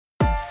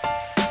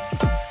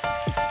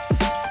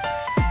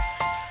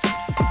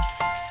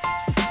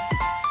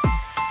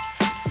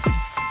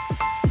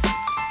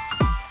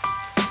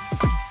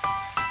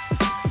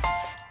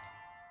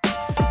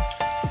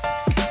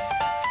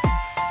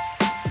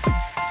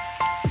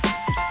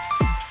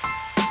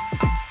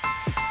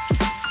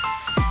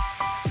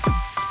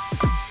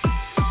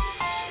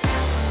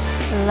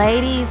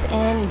Ladies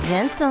and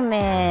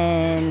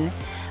gentlemen,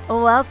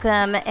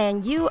 welcome,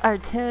 and you are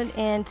tuned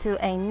in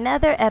to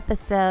another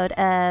episode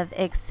of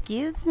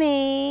Excuse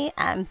Me,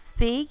 I'm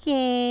Speaking.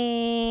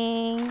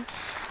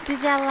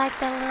 Did y'all like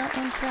that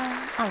little intro?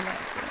 I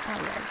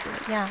loved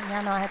it.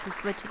 Y'all know I had to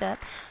switch it up,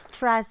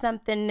 try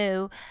something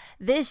new.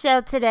 This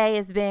show today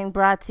is being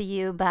brought to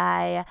you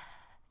by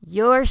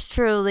yours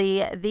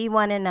truly, the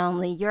one and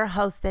only, your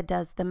host that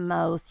does the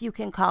most. You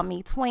can call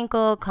me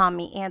Twinkle, call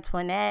me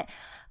Antoinette,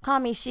 call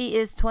me She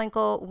Is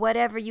Twinkle,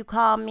 whatever you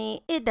call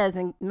me, it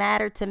doesn't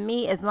matter to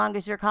me as long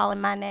as you're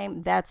calling my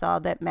name. That's all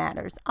that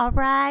matters. All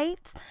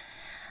right?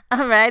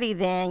 Alrighty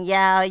then,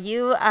 y'all.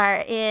 You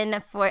are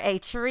in for a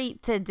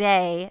treat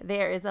today.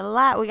 There is a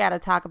lot we got to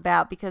talk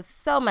about because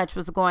so much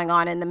was going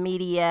on in the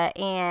media,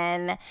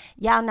 and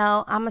y'all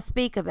know I'm going to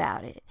speak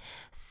about it.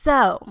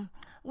 So,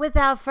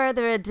 without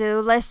further ado,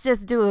 let's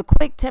just do a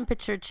quick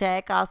temperature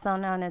check, also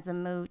known as a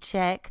mood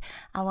check.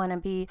 I want to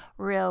be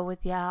real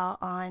with y'all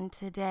on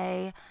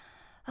today.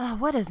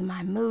 What is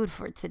my mood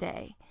for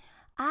today?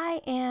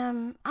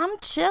 I'm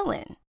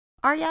chilling.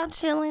 Are y'all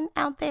chilling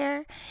out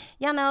there?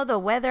 Y'all know the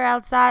weather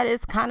outside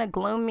is kind of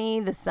gloomy.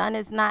 The sun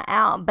is not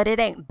out, but it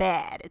ain't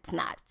bad. It's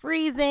not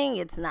freezing.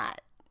 It's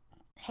not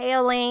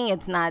hailing.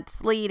 It's not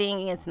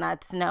sleeting. It's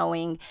not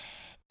snowing.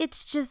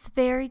 It's just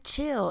very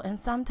chill, and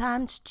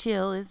sometimes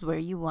chill is where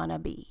you want to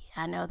be.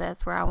 I know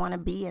that's where I want to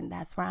be, and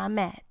that's where I'm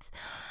at.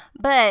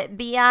 But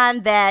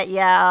beyond that,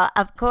 y'all,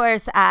 of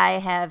course, I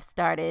have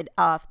started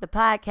off the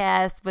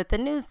podcast with a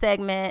new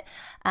segment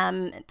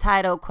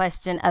titled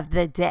Question of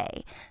the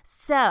Day.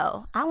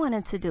 So I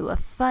wanted to do a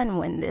fun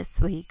one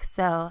this week.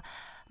 So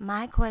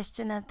my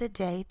question of the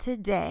day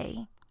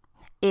today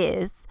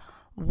is,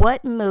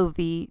 what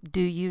movie do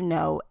you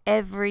know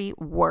every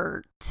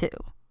word to?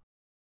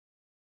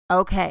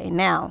 Okay,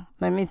 now,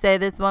 let me say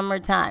this one more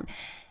time.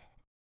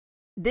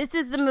 This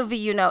is the movie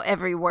you know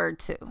every word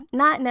to.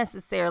 Not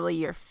necessarily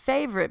your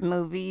favorite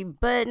movie,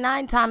 but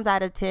 9 times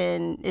out of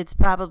 10, it's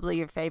probably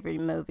your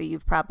favorite movie.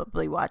 You've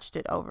probably watched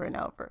it over and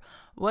over.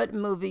 What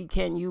movie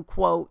can you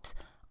quote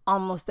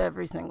almost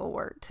every single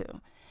word to?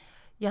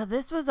 Yeah,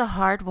 this was a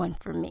hard one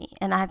for me,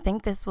 and I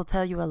think this will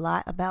tell you a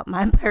lot about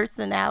my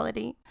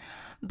personality.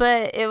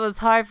 But it was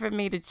hard for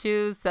me to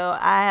choose, so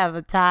I have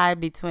a tie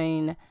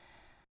between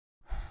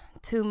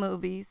 2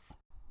 movies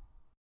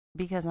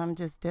because I'm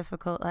just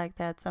difficult like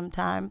that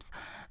sometimes.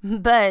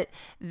 But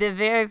the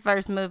very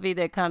first movie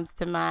that comes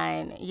to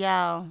mind,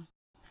 y'all,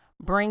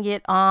 Bring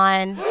It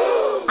On.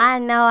 I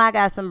know I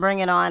got some Bring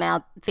It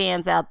On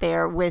fans out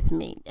there with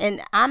me.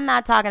 And I'm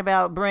not talking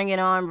about Bring It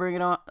On, Bring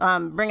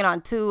It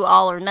On 2,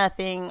 All or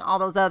Nothing, all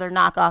those other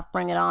knockoff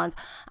Bring It Ons.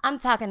 I'm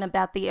talking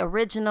about the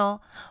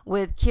original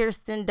with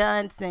Kirsten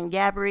Dunst and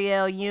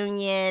Gabrielle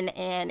Union,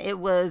 and it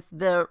was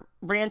the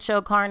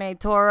Rancho Carne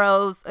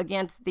Toros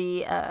against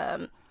the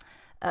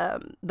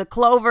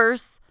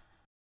Clovers.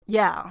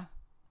 Yeah.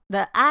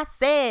 I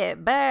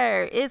said,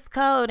 bird, it's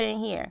cold in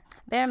here.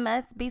 There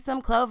must be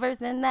some clovers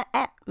in the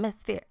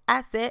atmosphere. I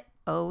said,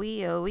 oh,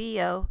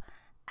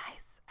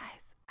 ice,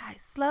 ice,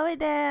 ice, slow it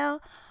down.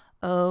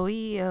 Oh,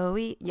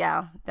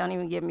 yeah, don't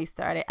even get me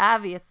started.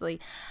 Obviously,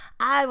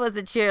 I was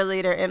a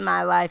cheerleader in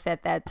my life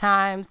at that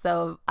time,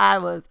 so I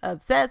was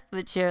obsessed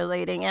with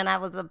cheerleading, and I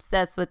was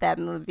obsessed with that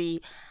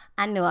movie.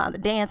 I knew all the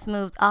dance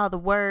moves, all the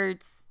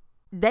words.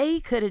 They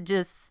could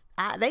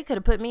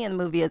have put me in the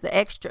movie as an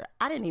extra.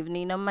 I didn't even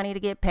need no money to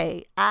get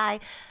paid. I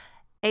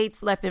ate,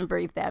 slept, and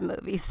breathed that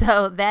movie.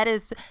 So that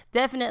is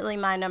definitely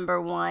my number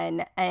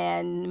 1.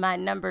 And my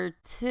number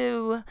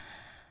 2,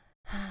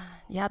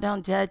 y'all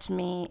don't judge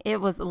me, it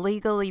was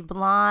Legally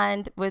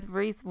Blonde with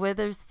Reese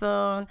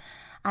Witherspoon.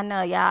 I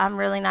know, y'all, I'm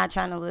really not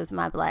trying to lose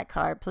my black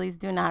card. Please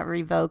do not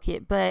revoke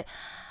it. But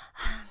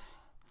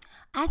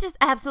I just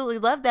absolutely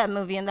loved that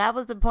movie. And that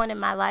was the point in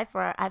my life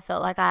where I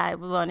felt like I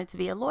wanted to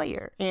be a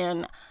lawyer.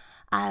 And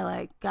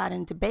I got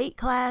in debate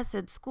class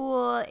at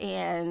school,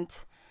 and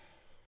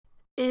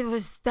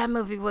that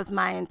movie was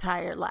my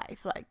entire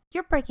life.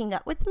 You're breaking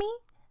up with me?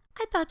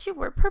 I thought you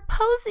were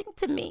proposing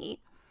to me.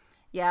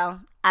 Yeah,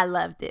 I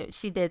loved it.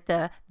 She did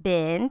the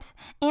bend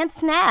and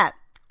snap.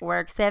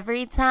 Works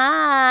every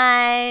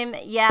time.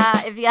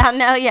 Yeah, if y'all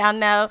know,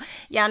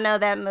 y'all know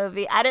that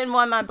movie. I didn't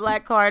want my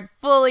black card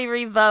fully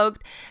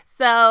revoked.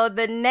 So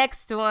the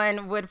next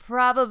one would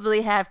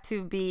probably have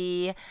to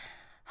be,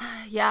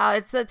 y'all,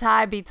 it's a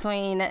tie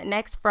between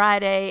Next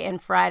Friday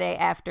and Friday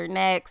After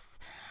Next.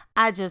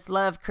 I just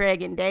love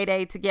Craig and Day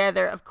Day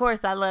together. Of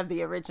course, I love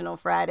the original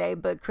Friday,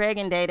 but Craig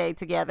and Day Day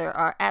together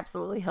are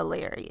absolutely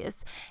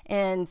hilarious.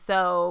 And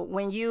so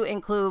when you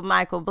include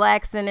Michael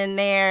Blackson in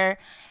there,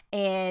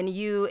 and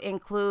you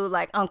include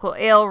Uncle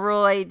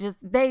Elroy,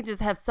 they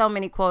just have so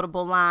many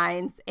quotable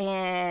lines.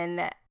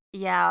 And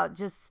yeah,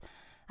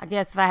 I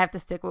guess if I have to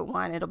stick with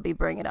one, it'll be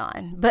Bring It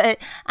On. But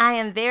I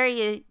am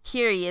very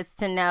curious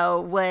to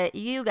know what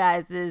you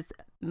guys'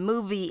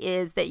 movie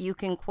is that you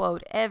can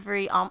quote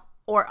every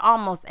or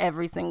almost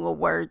every single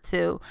word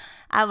to.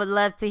 I would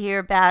love to hear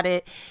about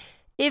it.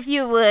 If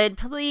you would,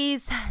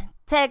 please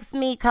text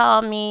me,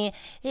 call me,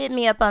 hit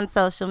me up on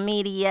social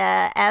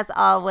media. As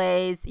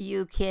always,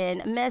 you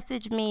can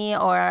message me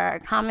or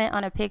comment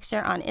on a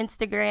picture on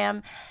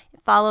Instagram.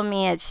 Follow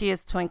me at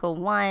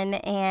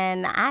SheIsTwinkle1,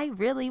 and I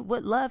really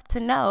would love to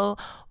know,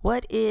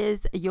 what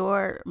is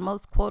your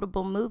most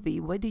quotable movie?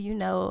 What do you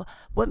know?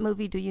 What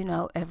movie do you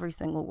know every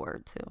single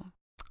word to?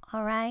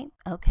 All right.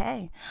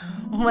 Okay.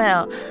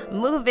 Well,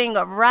 moving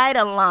right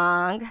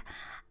along,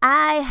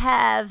 I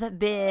have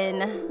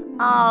been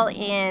all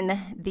in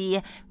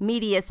the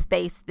media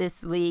space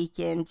this week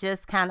and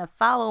just kind of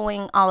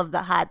following all of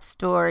the hot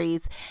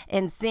stories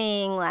and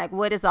seeing like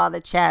what is all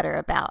the chatter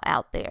about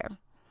out there.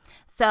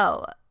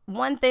 So,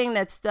 one thing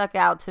that stuck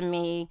out to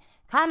me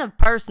kind of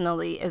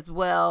personally as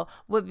well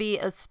would be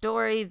a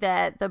story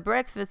that The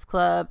Breakfast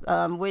Club,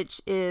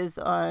 which is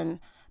on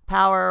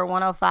Power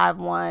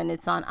 105.1.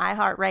 It's on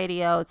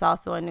iHeartRadio. It's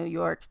also in New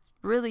York. It's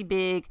really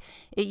big.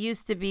 It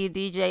used to be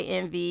DJ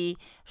Envy,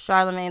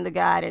 Charlemagne the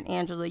God, and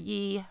Angela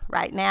Yee.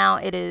 Right now,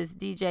 it is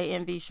DJ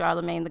Envy,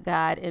 Charlemagne the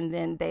God, and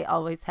then they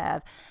always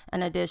have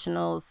an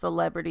additional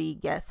celebrity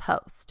guest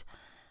host.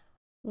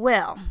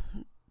 Well,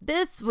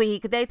 this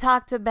week, they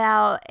talked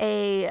about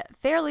a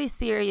fairly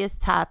serious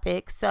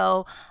topic.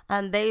 So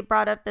they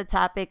brought up the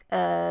topic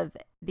of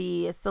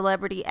the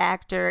celebrity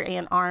actor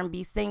and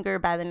R&B singer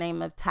by the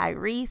name of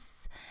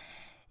Tyrese.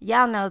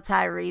 Y'all know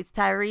Tyrese.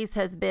 Tyrese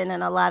has been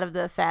in a lot of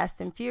the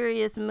Fast and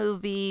Furious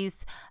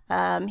movies.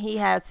 He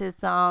has his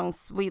song,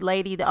 Sweet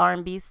Lady, the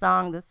R&B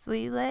song, The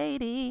Sweet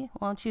Lady,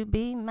 won't you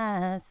be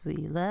my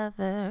sweet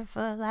lover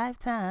for a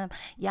lifetime.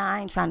 Y'all,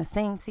 I ain't trying to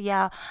sing to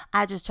y'all.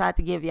 I just tried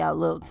to give y'all a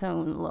little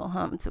tune, a little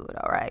hum to it,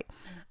 all right?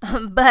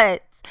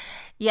 But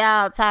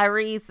y'all,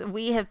 Tyrese,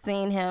 we have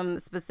seen him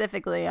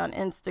specifically on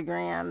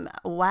Instagram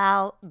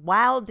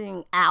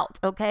wilding out,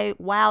 okay?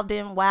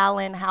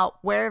 Wilding, how,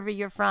 wherever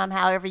you're from,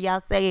 however y'all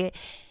say it.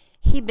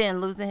 He been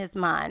losing his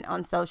mind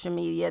on social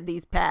media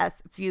these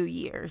past few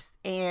years,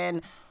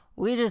 and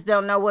we just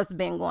don't know what's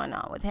been going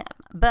on with him.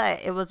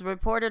 But it was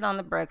reported on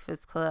The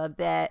Breakfast Club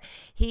that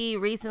he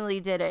recently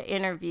did an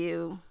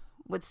interview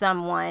with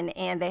someone,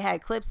 and they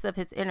had clips of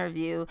his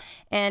interview,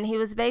 and he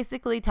was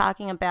basically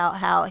talking about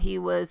how he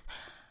was,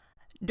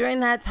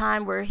 during that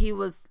time where he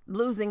was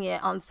losing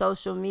it on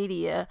social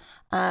media,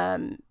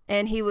 and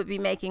he would be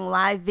making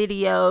live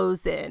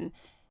videos,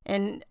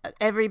 and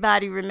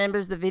everybody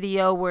remembers the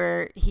video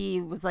where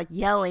he was like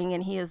yelling,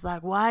 and he is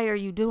like, why are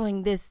you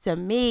doing this to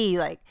me?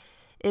 Like,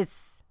 it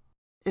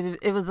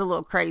was a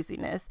little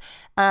craziness.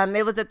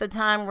 It was at the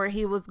time where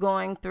he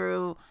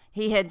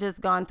had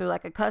just gone through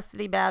like a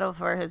custody battle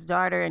for his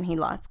daughter, and he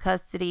lost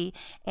custody,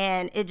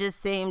 and it just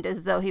seemed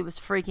as though he was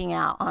freaking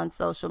out on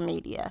social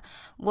media.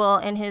 Well,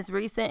 in his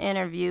recent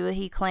interview,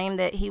 he claimed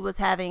that he was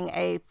having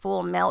a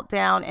full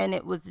meltdown, and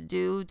it was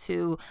due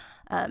to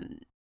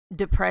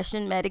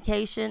depression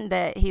medication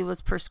that he was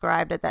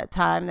prescribed at that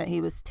time that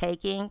he was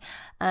taking.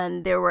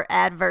 There were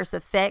adverse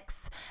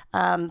effects,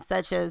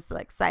 such as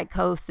like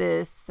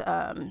psychosis,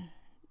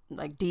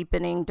 like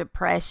deepening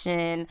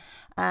depression.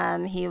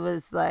 He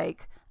was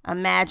like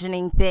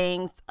imagining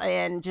things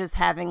and just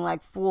having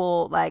like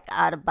full like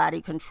out of body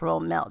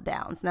control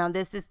meltdowns. Now,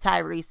 this is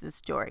Tyrese's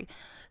story.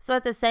 So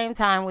at the same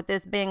time, with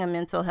this being a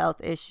mental health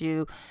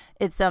issue,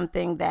 it's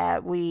something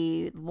that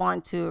we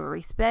want to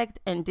respect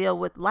and deal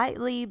with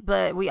lightly,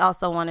 but we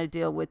also want to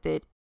deal with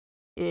it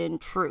in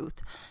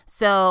truth.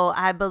 So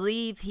I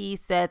believe he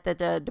said that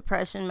the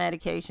depression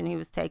medication he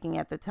was taking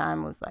at the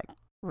time was like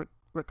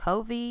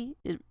Wegovy.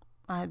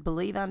 I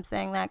believe I'm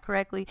saying that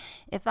correctly.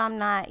 If I'm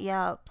not,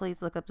 y'all,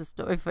 please look up the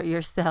story for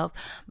yourself.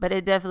 But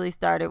it definitely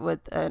started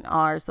with an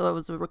R. So it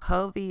was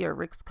Wegovy or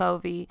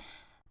Rixcovy.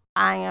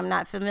 I am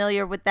not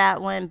familiar with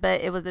that one, but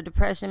it was a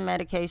depression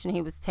medication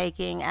he was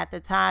taking at the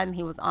time.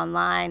 He was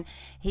online.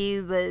 He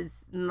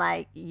was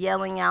like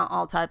yelling out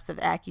all types of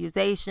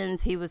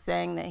accusations. He was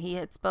saying that he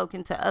had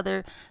spoken to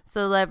other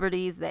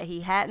celebrities that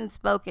he hadn't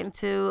spoken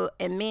to.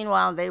 And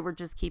meanwhile, they were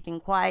just keeping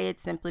quiet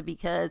simply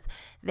because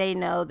they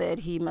know that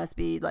he must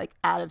be like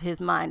out of his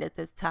mind at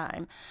this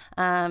time.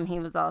 He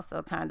was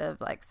also kind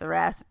of like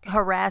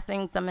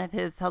harassing some of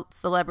his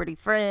celebrity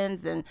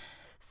friends and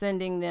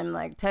sending them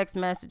like text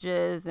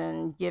messages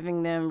and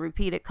giving them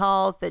repeated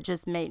calls that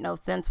just made no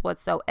sense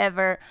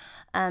whatsoever.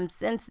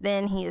 Since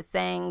then, he is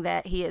saying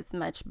that he is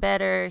much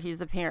better. He's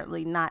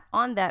apparently not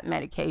on that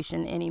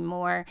medication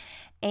anymore,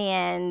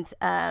 and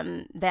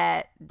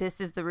that this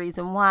is the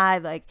reason why,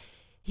 like,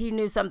 he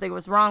knew something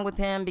was wrong with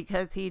him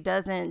because he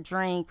doesn't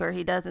drink or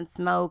he doesn't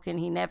smoke and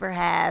he never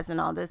has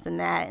and all this and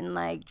that, and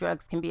like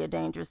drugs can be a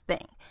dangerous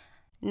thing.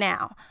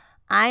 Now,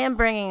 I am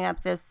bringing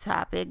up this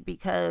topic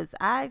because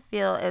I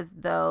feel as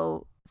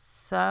though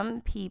some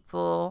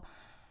people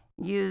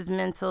use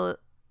mental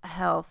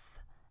health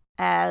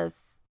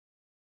as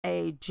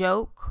a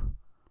joke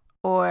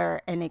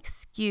or an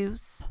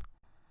excuse,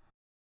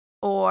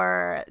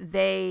 or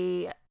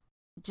they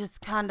just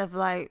kind of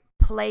like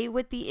play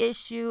with the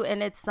issue,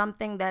 and it's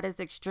something that is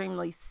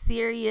extremely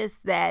serious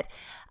that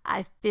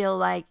I feel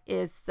like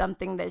is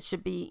something that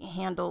should be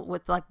handled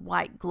with like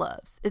white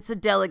gloves. It's a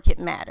delicate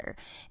matter.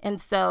 And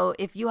so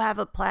if you have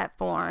a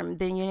platform,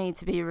 then you need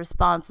to be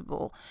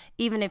responsible,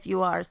 even if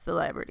you are a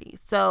celebrity.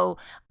 So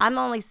I'm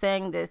only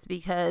saying this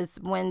because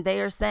when they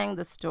are saying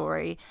the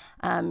story,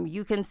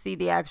 you can see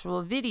the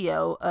actual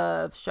video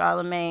of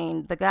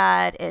Charlemagne the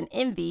God and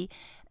Envy,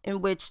 in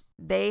which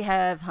they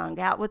have hung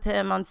out with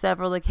him on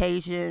several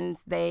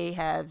occasions. They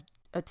have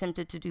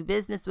attempted to do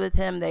business with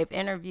him. They've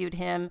interviewed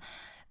him.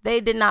 They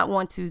did not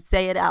want to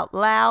say it out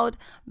loud,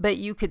 but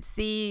you could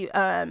see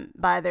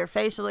by their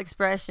facial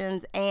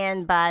expressions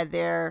and by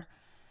their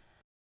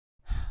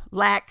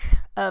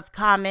lack of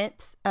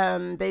comments.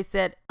 They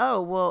said,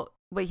 oh, well,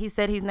 wait, he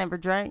said he's never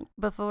drank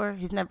before.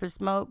 He's never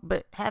smoked,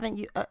 but haven't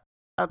you?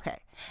 Okay.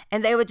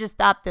 And they would just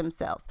stop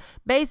themselves,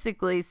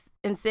 basically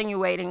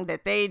insinuating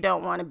that they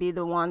don't want to be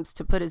the ones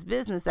to put his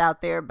business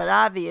out there. But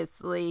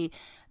obviously,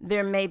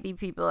 there may be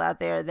people out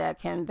there that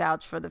can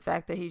vouch for the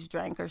fact that he's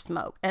drank or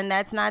smoked. And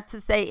that's not to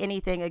say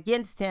anything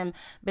against him.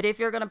 But if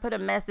you're going to put a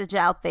message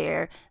out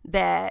there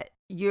that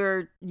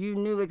you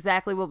knew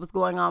exactly what was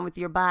going on with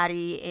your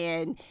body,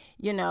 and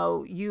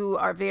you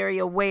are very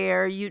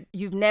aware,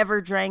 you've never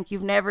drank,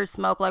 you've never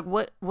smoked, like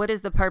what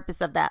is the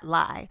purpose of that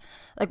lie?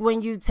 Like,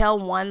 when you tell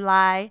one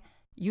lie,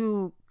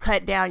 you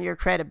cut down your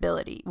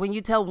credibility. When you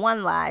tell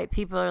one lie,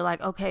 people are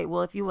like, okay,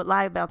 well, if you would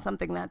lie about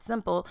something that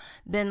simple,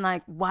 then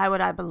like, why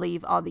would I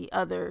believe all the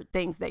other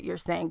things that you're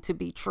saying to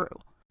be true?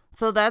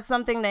 So that's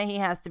something that he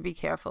has to be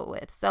careful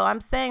with. So I'm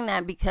saying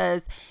that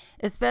because,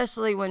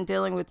 especially when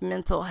dealing with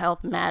mental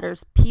health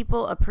matters,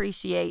 people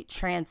appreciate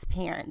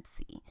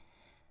transparency.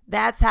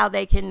 That's how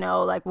they can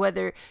know like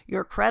whether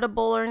you're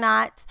credible or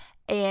not.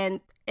 And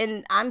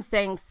I'm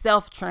saying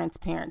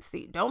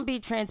self-transparency. Don't be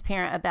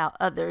transparent about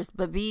others,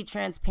 but be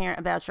transparent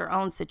about your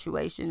own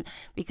situation,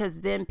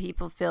 because then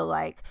people feel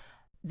like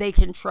they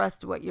can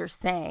trust what you're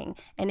saying,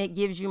 and it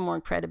gives you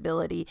more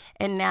credibility.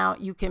 And now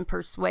you can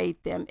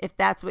persuade them if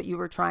that's what you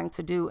were trying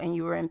to do and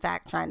you were in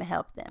fact trying to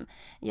help them.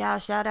 Y'all,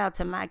 shout out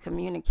to my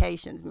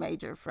communications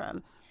major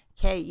from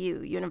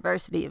KU,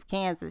 University of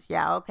Kansas.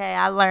 Y'all, okay,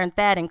 I learned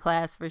that in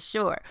class for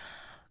sure.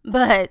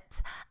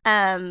 But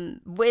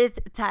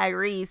with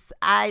Tyrese,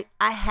 I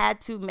had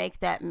to make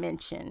that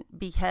mention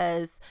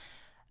because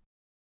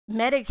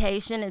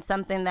medication is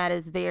something that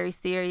is very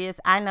serious.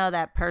 I know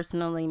that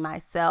personally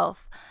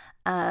myself.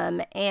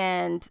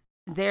 And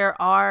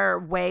there are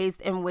ways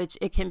in which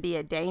it can be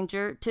a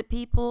danger to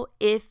people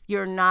if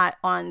you're not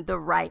on the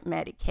right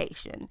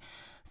medication.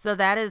 So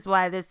that is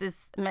why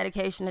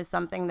medication is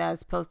something that is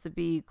supposed to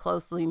be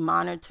closely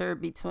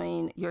monitored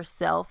between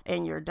yourself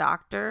and your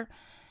doctor.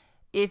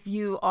 If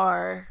you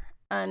are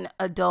an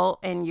adult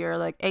and you're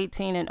like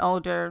 18 and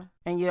older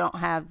and you don't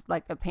have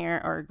like a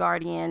parent or a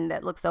guardian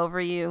that looks over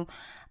you,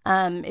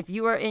 if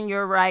you are in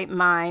your right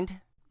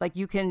mind, like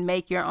you can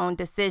make your own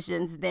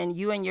decisions, then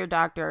you and your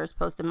doctor are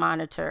supposed to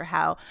monitor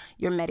how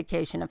your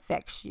medication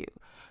affects you.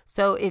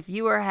 So if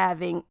you are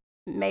having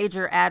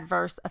major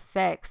adverse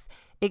effects,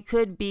 it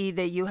could be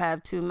that you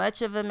have too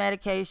much of a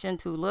medication,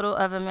 too little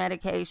of a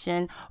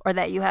medication, or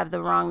that you have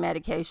the wrong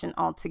medication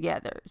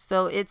altogether.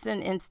 So it's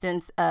an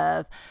instance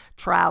of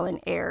trial and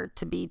error,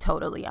 to be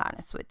totally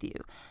honest with you.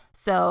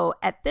 So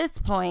at this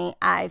point,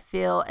 I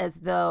feel as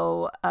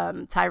though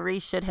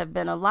Tyrese should have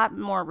been a lot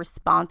more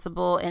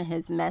responsible in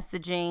his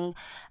messaging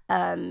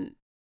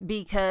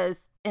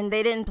because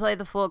they didn't play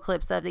the full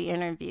clips of the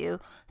interview.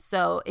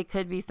 So it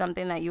could be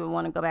something that you would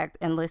want to go back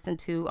and listen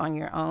to on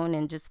your own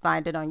and just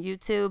find it on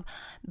YouTube.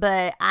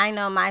 But I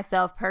know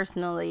myself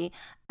personally,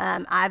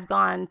 I've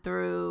gone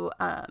through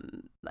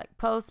like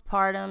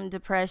postpartum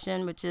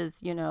depression, which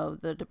is,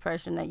 the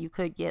depression that you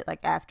could get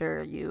like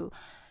after you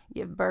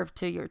give birth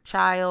to your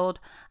child.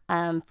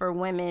 For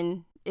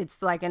women,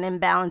 it's like an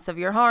imbalance of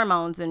your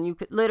hormones, and you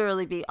could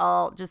literally be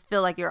just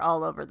feel like you're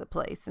all over the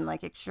place and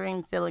like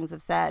extreme feelings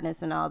of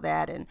sadness and all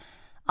that. And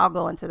I'll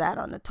go into that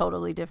on a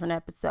totally different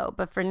episode.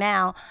 But for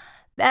now,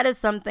 that is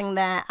something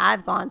that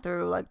I've gone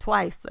through like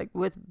twice, like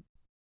with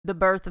the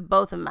birth of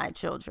both of my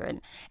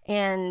children.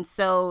 And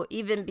so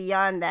even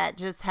beyond that,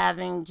 just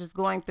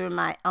going through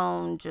my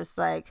own, just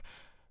like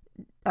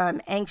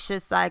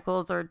anxious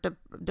cycles or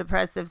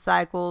depressive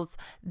cycles,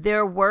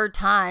 there were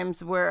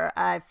times where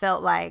I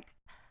felt like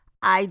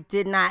I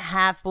did not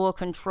have full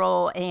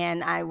control,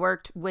 and I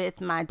worked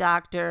with my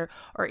doctor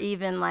or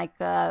even like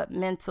a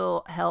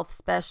mental health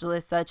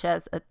specialist, such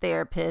as a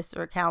therapist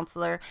or a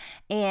counselor,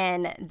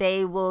 and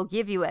they will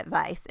give you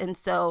advice. And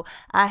so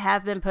I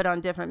have been put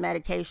on different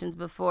medications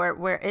before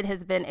where it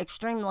has been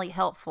extremely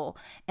helpful,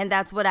 and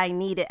that's what I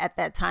needed at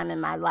that time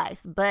in my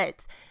life.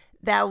 But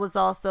that was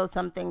also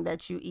something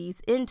that you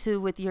ease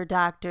into with your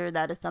doctor.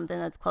 That is something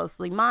that's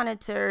closely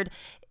monitored.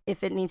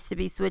 If it needs to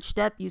be switched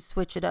up, you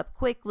switch it up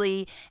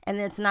quickly. And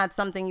it's not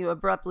something you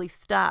abruptly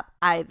stop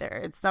either.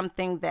 It's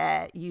something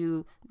that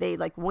they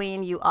like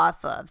wean you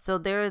off of. So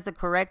there is a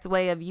correct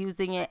way of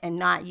using it and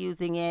not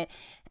using it,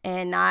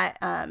 and not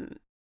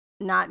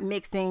not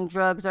mixing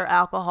drugs or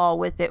alcohol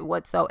with it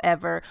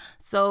whatsoever.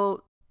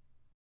 So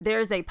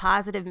there's a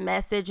positive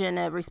message and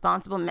a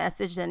responsible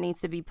message that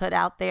needs to be put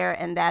out there,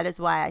 and that is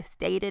why I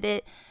stated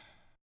it.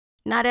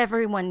 Not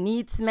everyone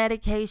needs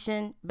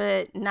medication,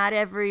 but not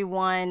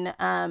everyone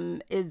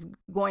is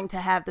going to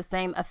have the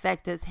same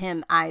effect as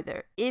him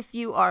either. If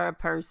you are a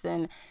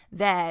person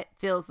that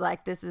feels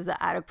like this is an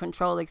out of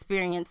control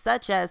experience,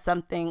 such as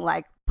something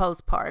like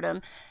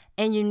postpartum,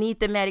 and you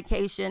need the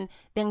medication,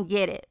 then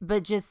get it.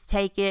 But just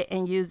take it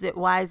and use it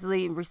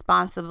wisely,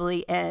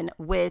 responsibly, and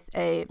with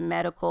a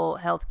medical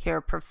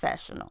healthcare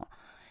professional.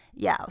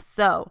 Yeah,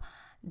 so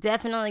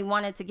definitely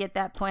wanted to get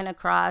that point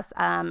across.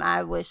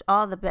 I wish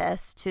all the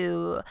best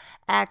to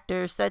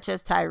actors such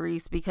as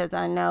Tyrese, because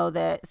I know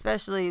that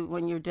especially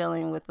when you're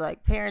dealing with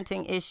like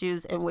parenting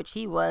issues, in which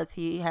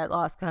he had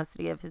lost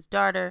custody of his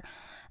daughter.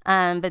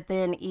 But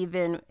then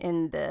even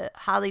in the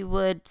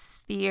Hollywood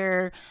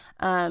sphere,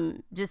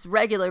 just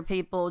regular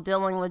people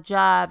dealing with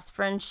jobs,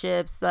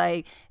 friendships,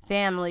 like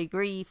family,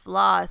 grief,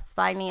 loss,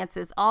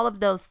 finances, all of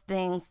those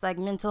things, like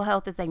mental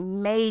health is a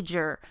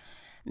major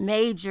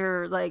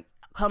like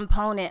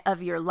component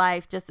of your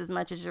life just as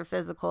much as your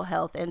physical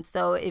health. And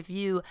so if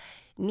you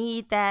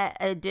need that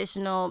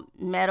additional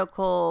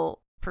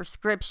medical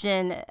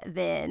prescription,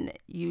 then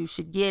you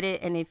should get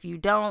it. And if you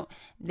don't,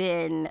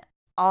 then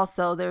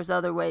also there's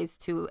other ways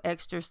to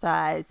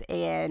exercise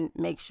and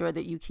make sure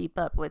that you keep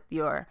up with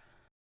your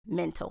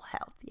mental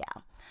health.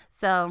 Yeah.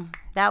 So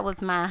that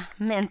was my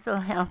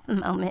mental health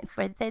moment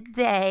for the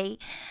day.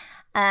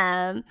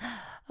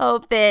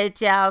 Hope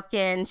that y'all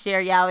can share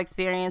y'all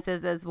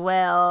experiences as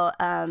well.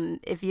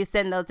 If you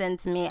send those in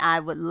to me, I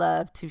would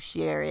love to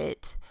share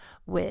it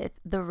with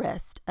the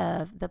rest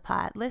of the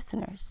pod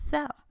listeners.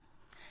 So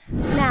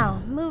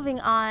now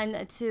moving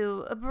on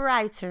to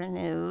brighter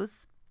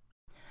news.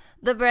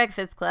 The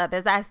Breakfast Club,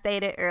 as I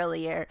stated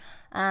earlier,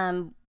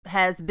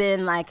 has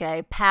been like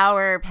a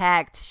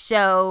power-packed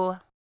show.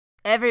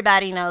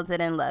 Everybody knows it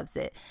and loves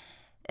it,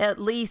 at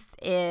least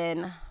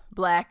in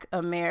Black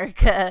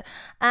America,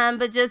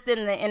 but just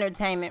in the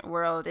entertainment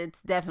world,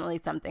 it's definitely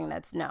something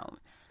that's known.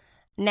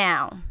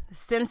 Now,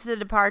 since the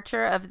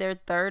departure of their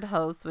third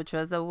host, which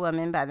was a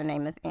woman by the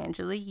name of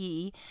Angela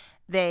Yee,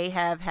 they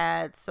have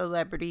had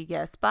celebrity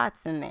guest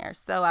spots in there.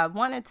 So I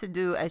wanted to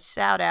do a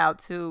shout out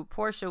to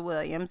Porsha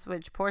Williams,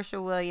 which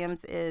Porsha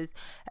Williams is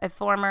a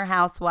former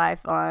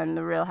housewife on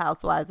The Real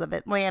Housewives of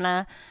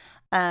Atlanta.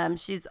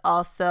 She's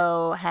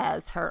also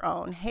has her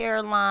own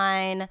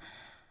hairline.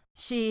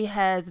 She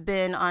has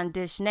been on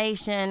Dish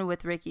Nation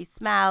with Ricky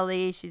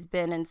Smiley. She's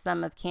been in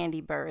some of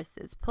Kandi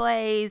Burruss's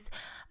plays.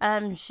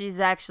 She's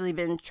actually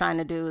been trying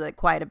to do like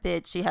quite a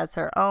bit. She has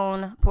her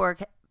own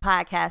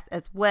podcast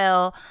as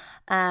well.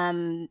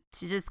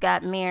 She just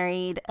got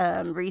married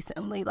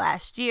recently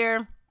last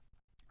year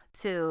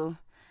to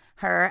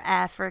her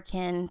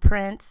African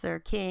prince or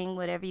king,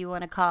 whatever you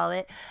want to call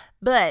it.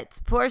 But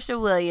Porsha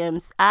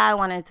Williams, I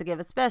wanted to give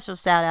a special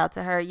shout out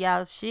to her.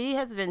 Y'all, she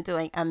has been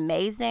doing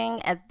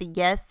amazing as the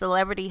guest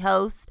celebrity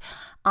host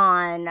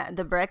on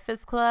The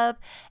Breakfast Club.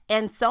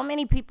 And so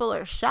many people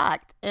are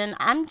shocked. And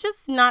I'm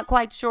just not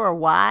quite sure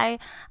why.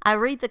 I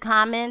read the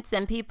comments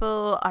and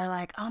people are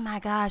like, oh my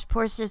gosh,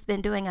 Porsha's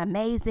been doing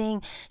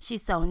amazing.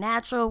 She's so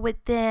natural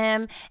with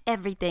them.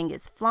 Everything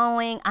is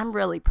flowing. I'm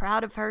really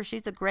proud of her.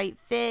 She's a great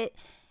fit.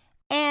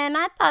 And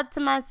I thought to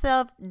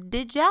myself,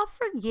 did y'all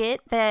forget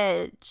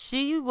that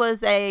she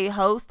was a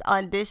host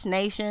on Dish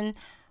Nation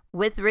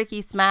with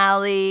Ricky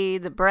Smiley,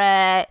 The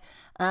Brat,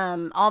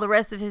 all the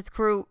rest of his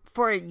crew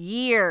for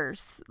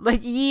years, like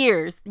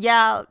years.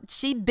 Y'all,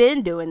 she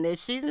been doing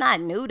this. She's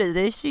not new to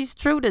this. She's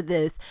true to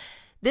this.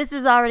 This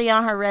is already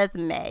on her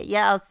resume.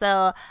 Y'all,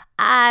 so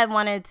I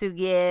wanted to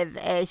give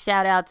a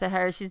shout out to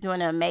her. She's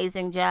doing an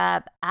amazing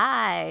job.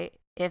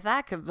 If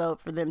I could vote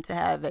for them to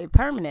have a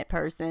permanent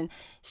person,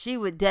 she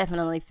would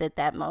definitely fit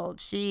that mold.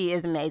 She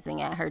is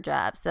amazing at her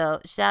job. So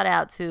shout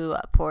out to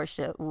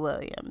Porsha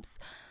Williams.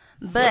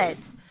 But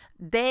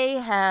they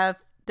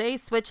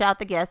switch out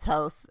the guest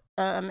hosts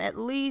at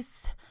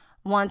least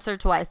once or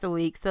twice a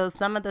week. So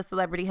some of the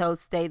celebrity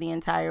hosts stay the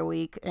entire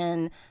week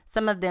and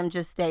some of them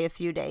just stay a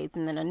few days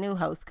and then a new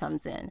host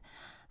comes in.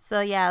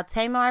 So yeah,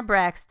 Tamar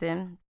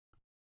Braxton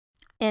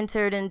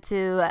entered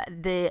into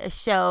the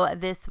show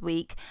this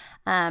week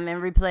and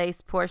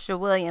replaced Porsha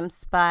Williams'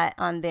 spot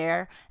on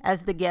there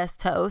as the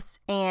guest host.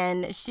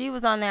 And she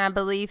was on there, I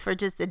believe, for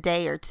just a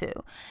day or two.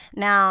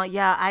 Now,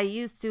 yeah, I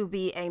used to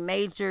be a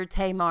major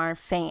Tamar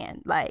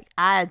fan. Like,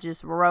 I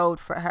just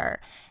rode for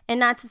her. And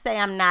not to say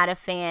I'm not a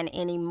fan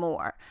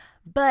anymore,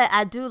 but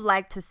I do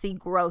like to see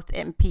growth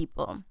in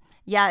people.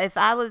 Yeah, if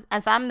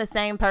I'm the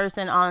same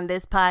person on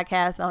this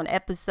podcast on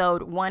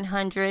episode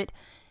 100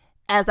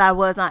 as I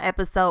was on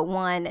episode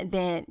 1,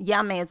 then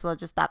y'all may as well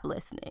just stop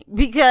listening,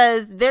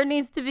 because there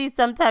needs to be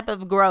some type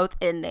of growth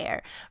in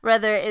there,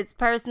 whether it's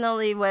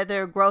personally,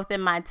 whether growth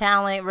in my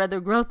talent, whether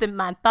growth in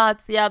my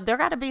thoughts. Yeah, there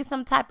got to be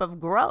some type of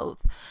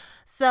growth.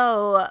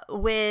 So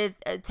with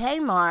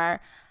Tamar,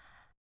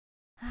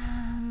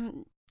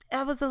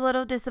 I was a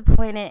little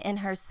disappointed in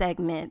her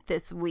segment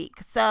this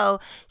week. So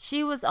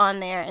she was on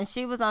there and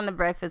she was on the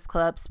Breakfast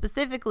Club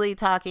specifically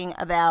talking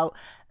about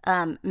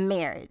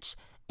marriage.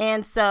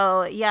 And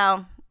so,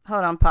 yeah,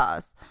 hold on,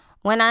 pause.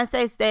 When I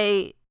say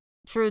stay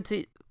true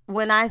to,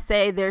 when I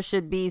say there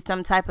should be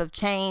some type of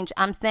change,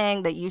 I'm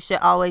saying that you should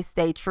always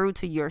stay true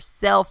to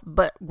yourself,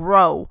 but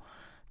grow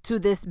to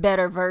this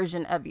better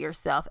version of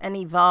yourself, an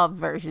evolved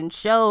version.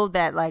 Show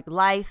that like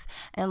life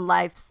and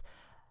life's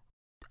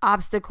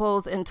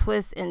obstacles and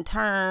twists and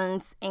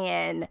turns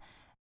and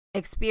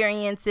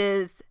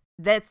experiences,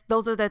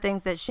 those are the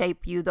things that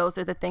shape you. Those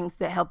are the things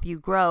that help you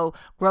grow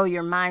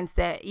your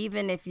mindset,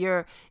 even if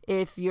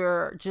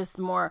you're just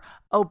more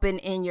open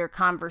in your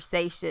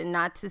conversation.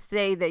 Not to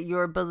say that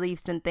your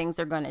beliefs and things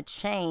are going to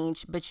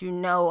change, but you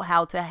know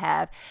how to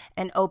have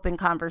an open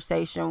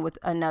conversation with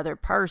another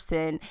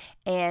person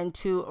and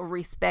to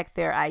respect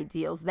their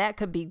ideals. That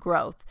could be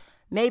growth.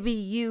 Maybe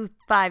you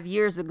 5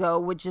 years ago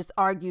would just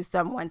argue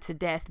someone to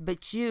death,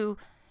 but you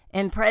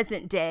in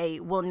present day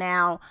will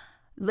now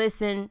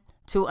listen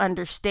to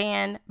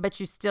understand, but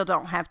you still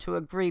don't have to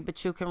agree,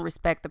 but you can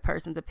respect the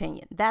person's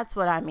opinion. That's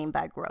what I mean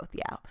by growth,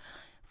 y'all.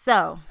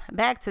 So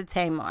back to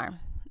Tamar.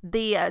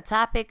 The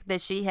topic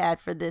that she had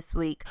for this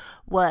week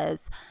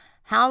was,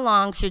 how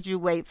long should you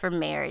wait for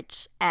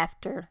marriage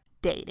after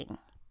dating?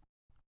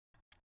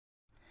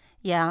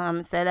 Yeah, I'm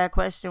going to say that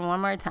question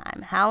one more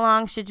time. How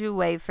long should you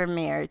wait for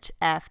marriage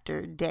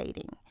after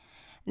dating?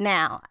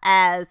 Now,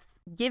 as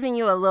giving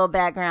you a little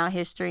background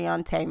history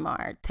on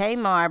Tamar.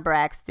 Tamar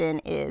Braxton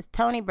is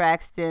Toni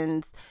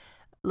Braxton's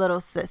little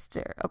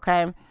sister,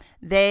 okay?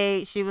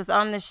 She was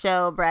on the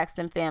show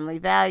Braxton Family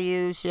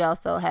Values. She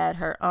also had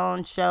her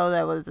own show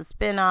that was a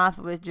spinoff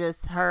with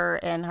just her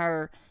and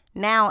her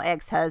now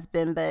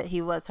ex-husband, but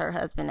he was her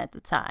husband at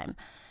the time.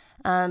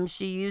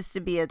 She used to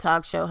be a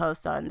talk show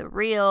host on The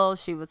Real.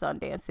 She was on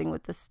Dancing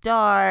with the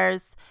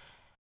Stars.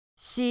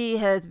 She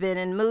has been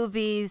in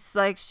movies.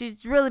 Like,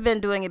 she's really been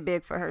doing it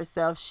big for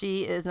herself.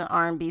 She is an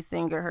R&B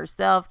singer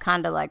herself,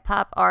 kind of like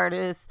pop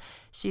artist.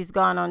 She's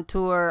gone on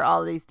tour,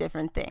 all these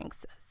different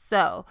things.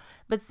 So,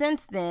 but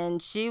since then,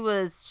 she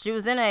was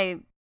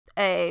in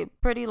a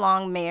pretty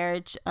long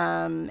marriage,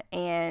 and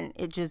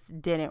it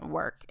just didn't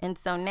work. And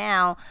so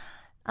now,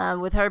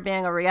 with her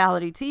being a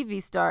reality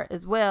TV star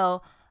as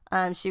well,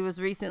 she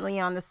was recently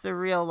on The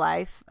Surreal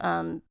Life,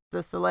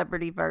 the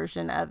celebrity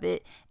version of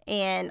it.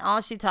 And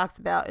all she talks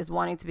about is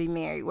wanting to be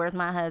married. Where's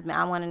my husband?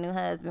 I want a new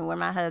husband. Where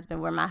my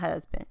husband? Where my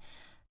husband?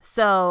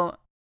 So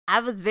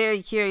I was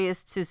very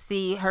curious to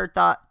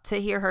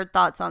hear her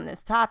thoughts on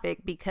this topic,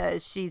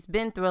 because she's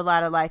been through a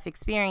lot of life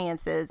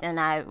experiences and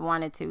I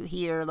wanted to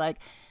hear like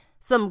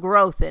some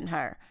growth in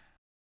her.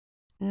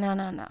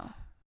 No.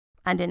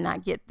 I did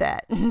not get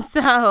that.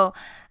 So,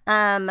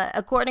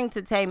 according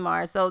to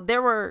Tamar, so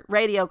there were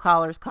radio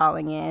callers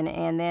calling in,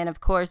 and then of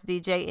course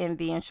DJ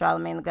Envy and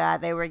Charlamagne the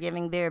God, they were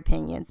giving their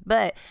opinions.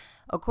 But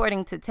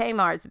according to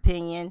Tamar's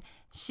opinion,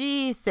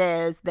 she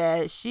says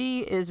that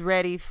she is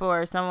ready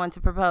for someone to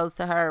propose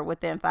to her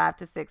within 5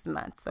 to 6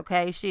 months.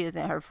 Okay, she is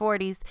in her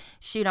 40s.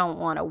 She don't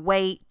want to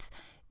wait.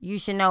 You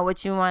should know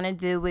what you want to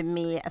do with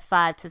me at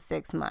 5 to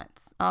 6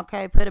 months.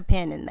 Okay, put a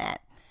pin in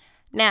that.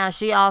 Now,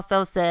 she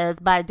also says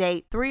by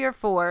date 3 or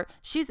 4,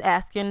 she's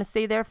asking to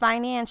see their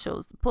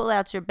financials. Pull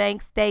out your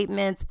bank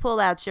statements, pull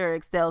out your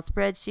Excel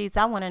spreadsheets.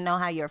 I want to know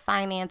how your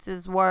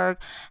finances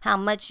work, how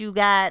much you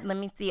got. Let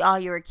me see all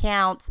your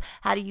accounts.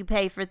 How do you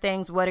pay for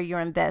things? What are your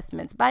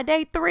investments? By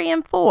date 3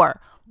 and 4.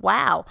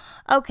 Wow.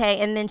 Okay.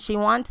 And then she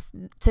wants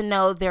to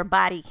know their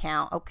body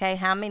count. Okay.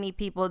 How many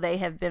people they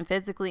have been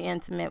physically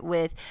intimate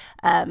with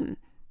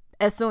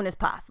as soon as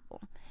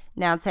possible.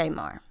 Now,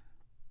 Tamar,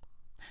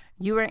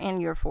 you are in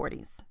your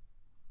 40s.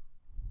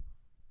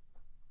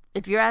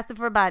 If you're asking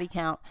for a body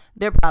count,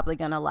 they're probably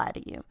going to lie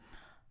to you.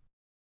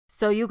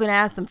 So you can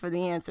ask them for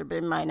the answer, but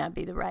it might not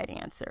be the right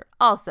answer.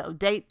 Also,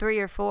 date 3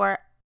 or 4,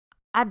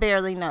 I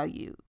barely know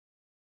you.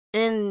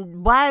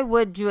 And why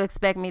would you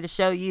expect me to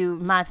show you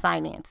my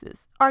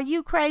finances? Are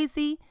you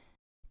crazy?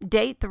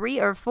 Date 3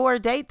 or 4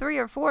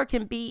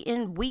 can be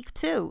in week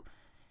 2.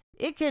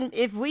 It can,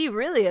 if we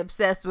really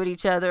obsessed with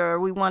each other or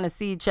we want to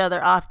see each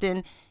other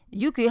often,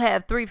 you could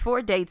have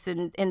 3-4 dates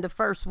in the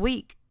first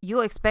week.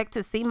 You expect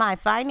to see my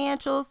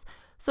financials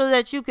so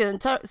that you can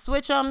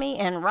switch on me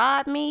and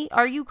rob me?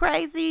 Are you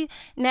crazy?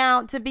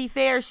 Now, to be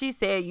fair, she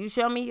said, you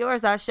show me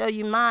yours, I'll show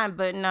you mine.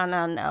 But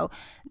no.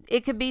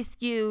 It could be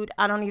skewed.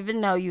 I don't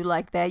even know you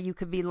like that. You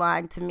could be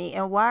lying to me.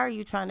 And why are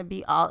you trying to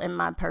be all in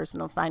my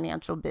personal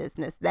financial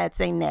business?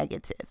 That's a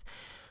negative.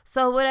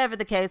 So whatever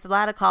the case, a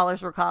lot of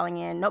callers were calling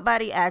in.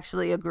 Nobody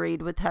actually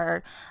agreed with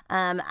her.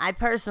 I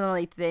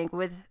personally think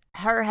with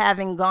her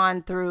having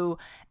gone through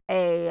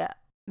a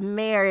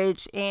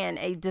marriage and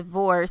a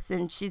divorce,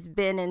 and she's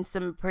been in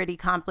some pretty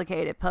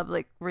complicated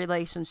public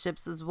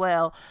relationships as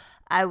well,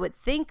 I would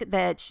think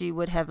that she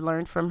would have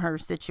learned from her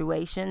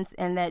situations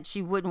and that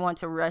she wouldn't want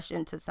to rush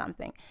into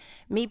something.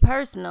 Me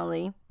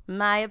personally,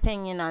 my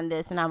opinion on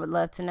this, and I would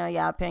love to know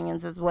y'all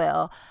opinions as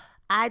well,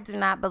 I do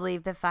not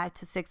believe that 5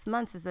 to 6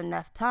 months is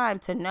enough time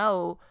to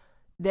know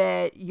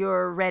that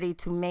you're ready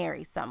to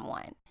marry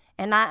someone.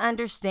 And I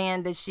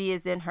understand that she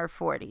is in her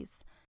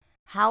 40s.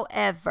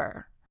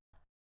 However,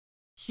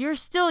 you're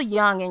still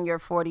young in your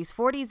 40s.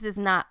 40s is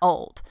not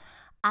old.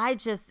 I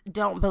just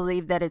don't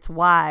believe that it's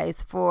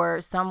wise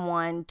for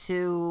someone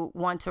to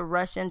want to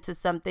rush into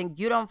something.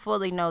 You don't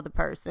fully know the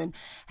person.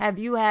 Have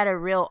you had a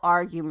real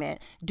argument?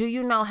 Do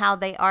you know how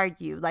they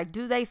argue? Like,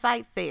 do they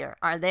fight fair?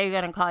 Are they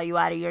going to call you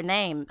out of your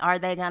name? Are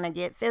they going to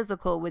get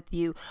physical with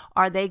you?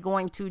 Are they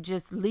going to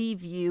just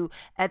leave you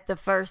at the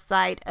first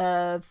sight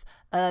of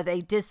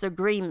a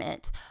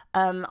disagreement?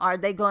 Are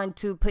they going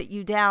to put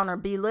you down or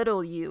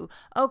belittle you?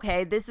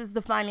 Okay, this is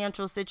the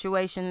financial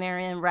situation they're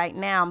in right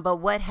now, but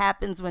what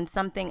happens when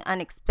something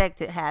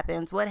unexpected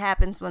happens? What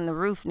happens when the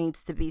roof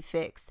needs to be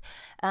fixed?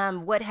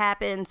 What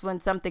happens when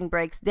something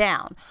breaks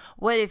down?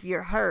 What if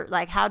you're hurt?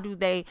 Like, how do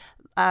they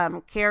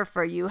care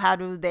for you? How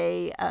do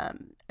they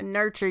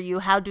nurture you?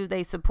 How do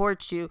they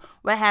support you?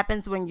 What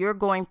happens when you're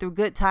going through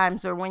good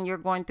times or when you're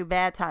going through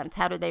bad times?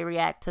 How do they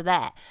react to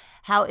that?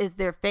 How is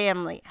their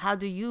family? How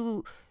do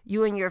you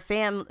and your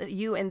family,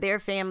 you and their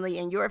family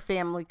and your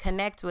family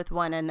connect with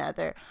one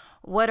another?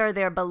 What are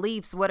their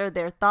beliefs? What are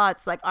their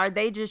thoughts? Like, are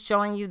they just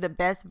showing you the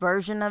best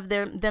version of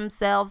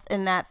themselves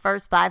in that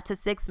first 5 to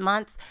 6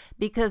 months?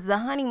 Because the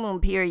honeymoon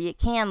period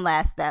can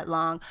last that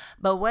long.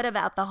 But what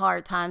about the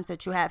hard times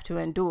that you have to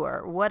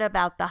endure? What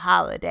about the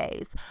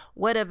holidays?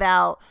 What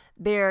about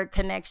their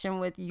connection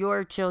with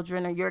your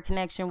children or your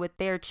connection with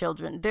their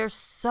children? There's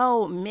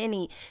so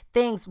many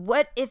things.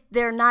 What if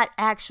they're not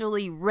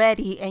actually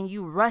ready and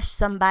you rush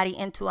somebody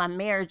into a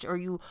marriage, or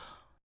you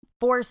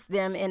force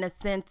them in a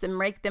sense and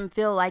make them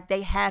feel like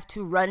they have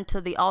to run to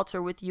the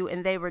altar with you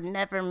and they were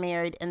never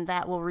married, and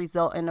that will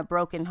result in a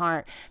broken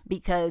heart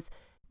because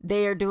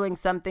they are doing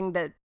something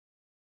that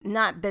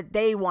not that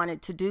they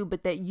wanted to do,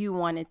 but that you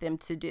wanted them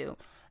to do.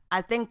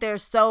 I think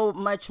there's so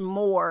much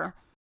more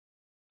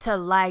to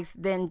life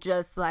than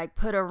just like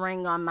put a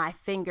ring on my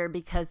finger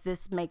because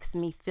this makes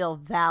me feel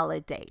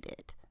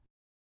validated.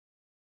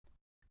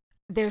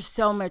 There's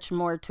so much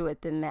more to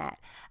it than that.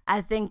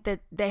 I think that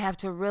they have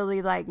to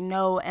really like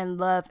know and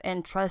love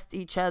and trust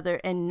each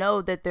other and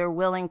know that they're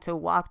willing to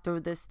walk through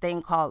this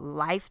thing called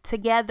life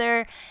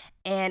together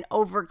and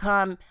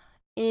overcome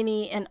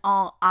any and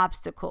all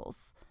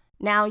obstacles.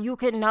 Now, you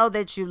can know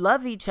that you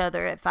love each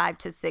other at 5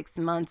 to 6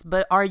 months,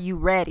 but are you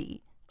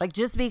ready? Like,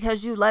 just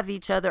because you love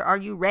each other, are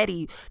you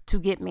ready to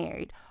get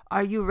married?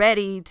 Are you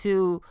ready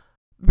to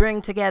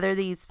bring together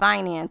these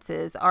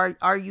finances?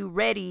 Are you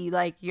ready?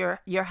 Like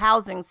your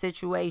housing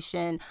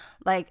situation,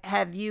 like,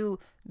 have you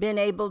been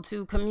able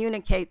to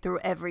communicate through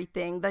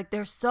everything? Like,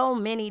 there's so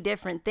many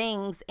different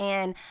things.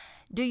 And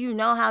do you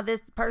know how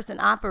this person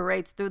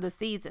operates through the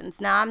seasons?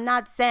 Now, I'm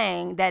not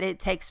saying that it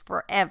takes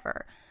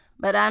forever,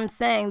 but I'm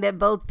saying that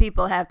both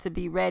people have to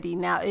be ready.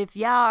 Now, if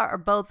y'all are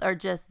both are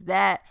just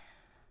that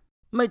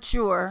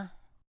mature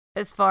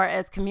as far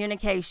as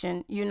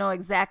communication, you know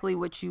exactly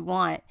what you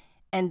want.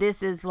 And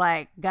this is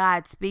like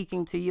God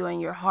speaking to you in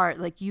your heart.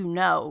 Like, you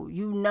know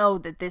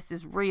that this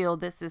is real.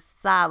 This is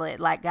solid.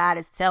 Like, God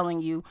is telling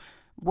you,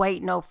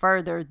 wait no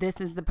further. This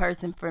is the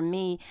person for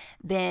me.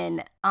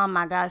 Then, oh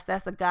my gosh,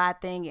 that's a God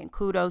thing. And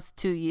kudos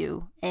to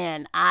you.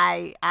 And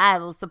I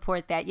will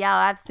support that. Y'all,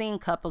 I've seen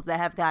couples that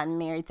have gotten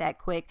married that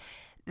quick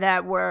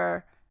that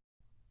were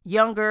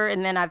younger.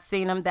 And then I've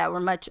seen them that were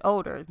much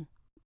older.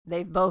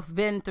 They've both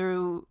been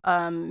through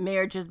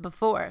marriages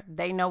before.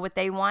 They know what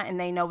they want and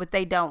they know what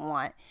they don't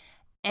want.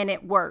 And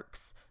it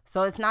works.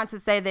 So it's not to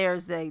say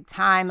there's a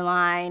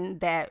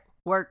timeline that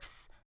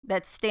works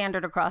that's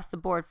standard across the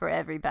board for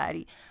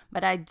everybody.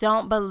 But I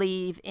don't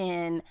believe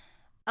in,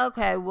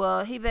 okay,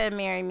 well, he better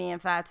marry me in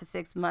 5 to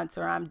 6 months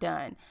or I'm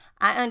done.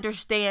 I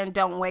understand,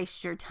 don't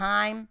waste your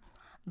time,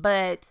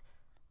 but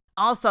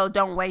also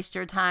don't waste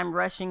your time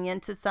rushing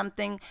into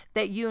something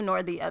that you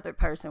nor the other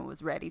person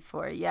was ready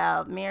for.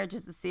 Yeah, marriage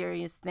is a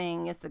serious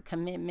thing. It's a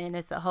commitment.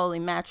 It's a holy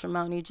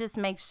matrimony. Just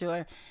make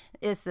sure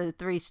it's a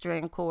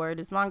 3-string cord.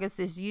 As long as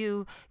it's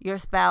you, your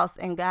spouse,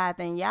 and God,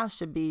 then y'all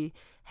should be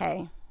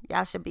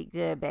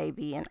good,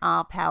 baby, and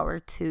all power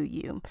to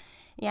you.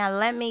 Yeah,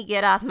 let me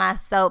get off my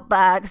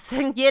soapbox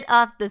and get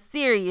off the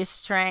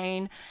serious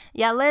train.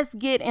 Yeah, let's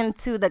get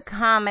into the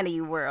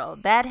comedy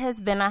world. That has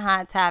been a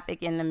hot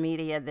topic in the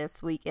media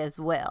this week as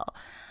well.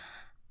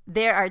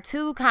 There are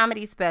 2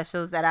 comedy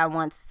specials that I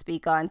want to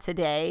speak on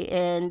today,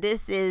 and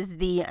this is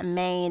the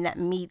main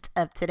meat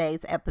of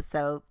today's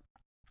episode.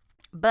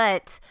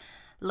 But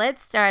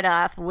let's start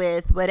off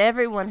with what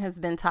everyone has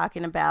been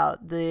talking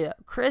about, the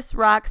Chris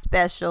Rock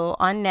special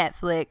on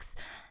Netflix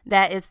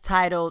that is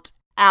titled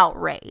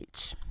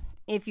Outrage.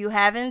 If you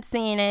haven't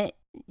seen it,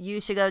 you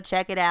should go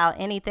check it out.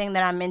 Anything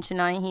that I mention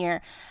on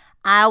here,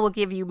 I will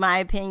give you my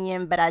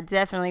opinion, but I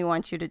definitely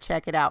want you to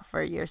check it out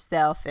for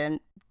yourself and,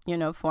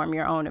 form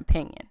your own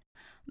opinion.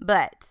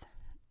 But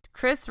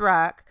Chris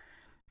Rock,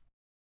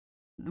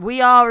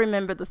 we all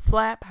remember the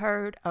slap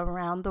heard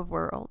around the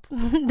world.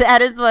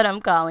 That is what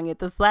I'm calling it,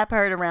 the slap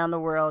heard around the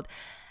world.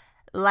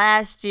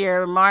 last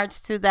year,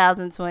 March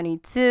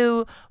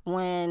 2022,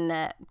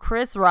 when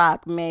Chris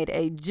Rock made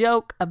a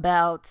joke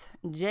about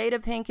Jada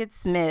Pinkett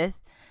Smith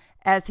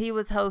as he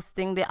was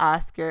hosting the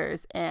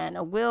Oscars,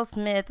 and Will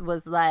Smith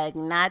was like,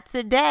 not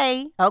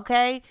today,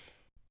 okay?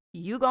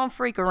 You gonna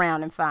freak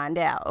around and find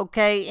out,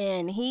 okay?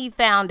 And he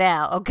found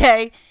out,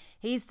 okay?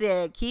 He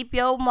said, keep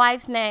your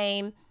wife's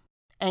name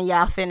and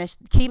y'all finish,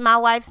 keep my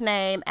wife's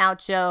name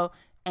out yo,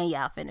 and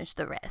y'all finish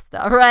the rest,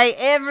 all right?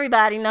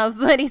 Everybody knows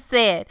what he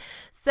said.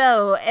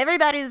 So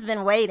everybody's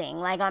been waiting,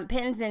 like on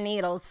pins and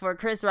needles, for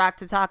Chris Rock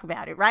to talk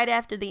about it. Right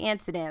after the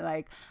incident,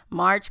 like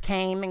March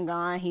came and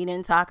gone, he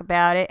didn't talk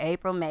about it.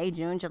 April, May,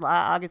 June, July,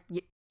 August,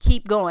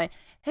 keep going.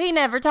 He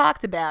never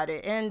talked about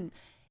it. And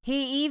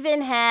he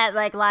even had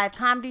like live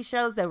comedy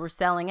shows that were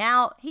selling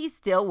out. He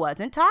still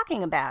wasn't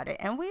talking about it.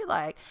 And we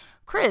like,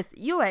 Chris,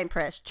 you ain't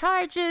pressed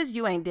charges.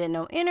 You ain't did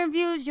no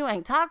interviews. You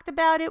ain't talked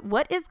about it.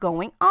 What is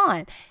going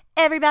on?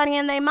 Everybody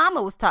and their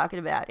mama was talking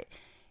about it.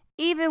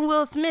 Even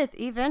Will Smith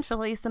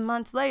eventually, some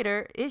months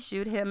later,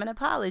 issued him an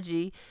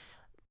apology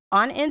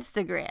on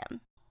Instagram.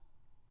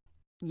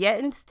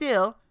 Yet and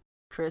still,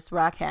 Chris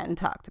Rock hadn't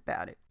talked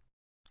about it.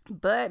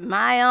 But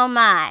my oh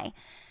my,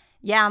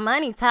 yeah,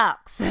 money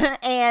talks.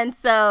 And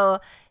so,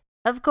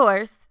 of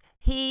course,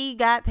 he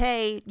got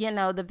paid,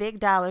 the big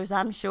dollars,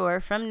 I'm sure,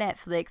 from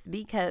Netflix,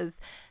 because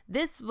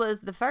this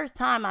was the first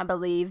time, I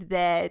believe,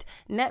 that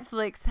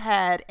Netflix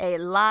had a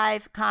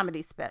live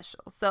comedy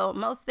special. So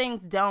most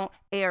things don't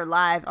air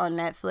live on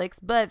Netflix,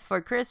 but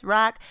for Chris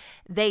Rock,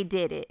 they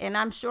did it. And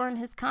I'm sure in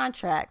his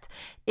contract,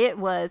 it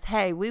was,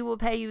 hey, we will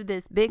pay you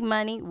this big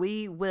money.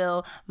 We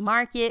will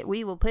market.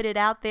 We will put it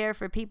out there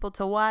for people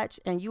to watch,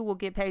 and you will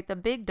get paid the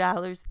big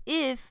dollars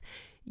if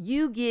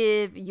you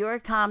give your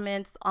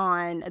comments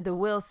on the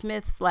Will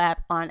Smith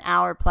slap on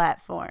our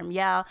platform,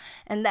 y'all.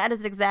 And that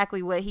is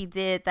exactly what he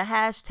did. The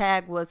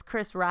hashtag was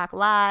Chris Rock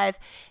Live.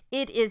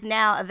 It is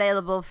now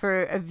available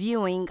for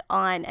viewing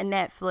on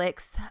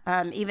Netflix,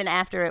 even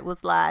after it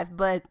was live.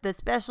 But the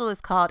special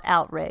is called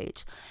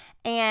Outrage.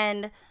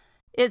 And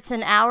it's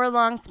an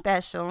hour-long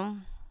special.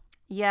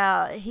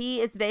 Yeah,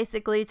 he is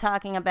basically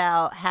talking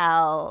about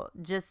how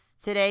just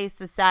today's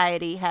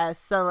society has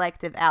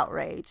selective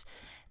outrage.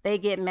 They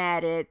get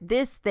mad at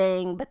this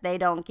thing, but they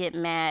don't get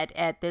mad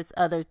at this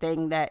other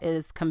thing that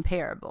is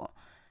comparable.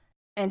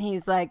 And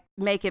he's like,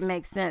 make it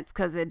make sense,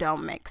 because it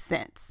don't make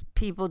sense.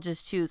 People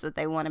just choose what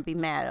they want to be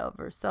mad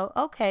over. So,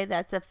 okay,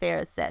 that's a fair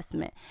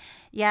assessment.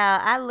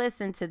 Yeah, I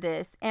listened to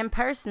this. And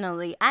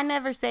personally, I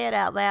never say it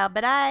out loud,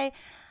 but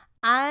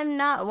I'm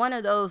not one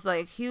of those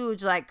like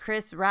huge like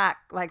Chris Rock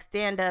like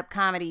stand-up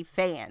comedy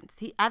fans.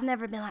 I've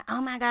never been like,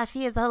 oh my gosh,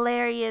 he is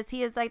hilarious.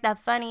 He is like the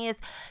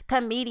funniest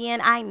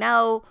comedian I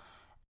know.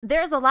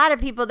 There's a lot of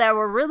people that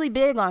were really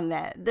big on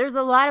that. There's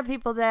a lot of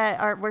people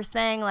that were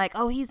saying like,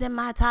 oh, he's in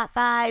my top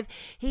 5.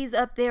 He's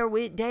up there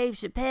with Dave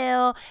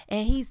Chappelle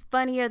and he's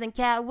funnier than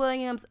Cat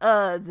Williams.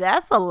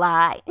 That's a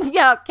lie.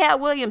 Yeah,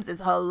 Cat Williams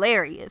is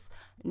hilarious.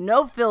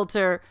 No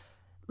filter,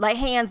 like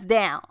hands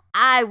down.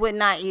 I would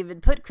not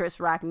even put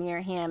Chris Rock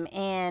near him.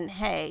 And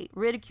hey,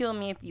 ridicule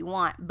me if you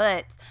want,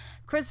 but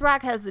Chris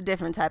Rock has a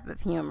different type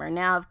of humor.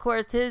 Now, of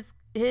course,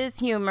 his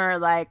humor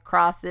like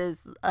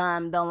crosses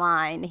the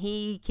line.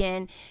 He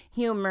can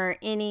humor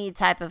any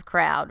type of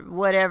crowd,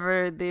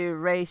 whatever the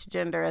race,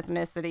 gender,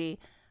 ethnicity,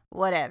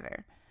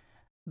 whatever.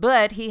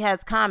 But he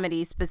has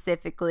comedy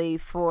specifically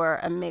for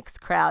a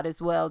mixed crowd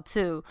as well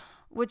too,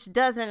 which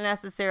doesn't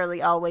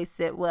necessarily always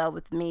sit well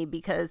with me,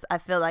 because I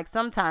feel like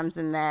sometimes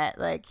in that,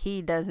 like,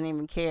 he doesn't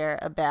even care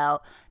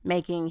about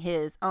making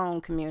his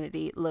own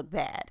community look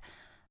bad.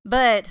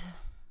 But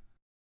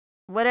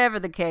whatever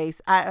the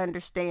case, I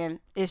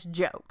understand it's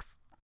jokes.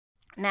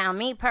 Now,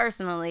 me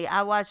personally,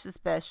 I watched the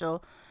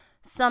special.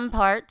 Some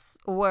parts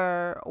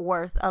were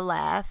worth a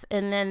laugh,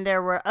 and then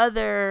there were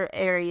other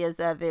areas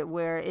of it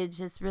where it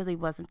just really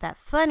wasn't that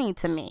funny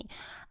to me.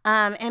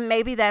 And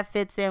maybe that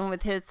fits in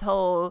with his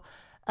whole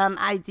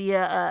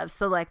idea of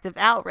selective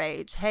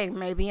outrage. Hey,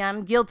 maybe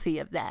I'm guilty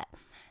of that.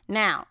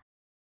 Now,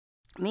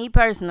 me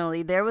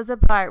personally, there was a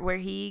part where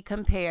he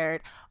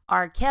compared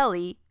R.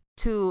 Kelly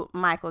to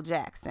Michael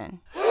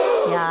Jackson.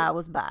 Yeah, I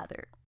was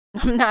bothered.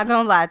 I'm not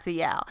gonna lie to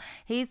y'all.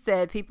 He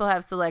said people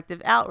have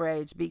selective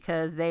outrage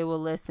because they will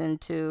listen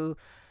to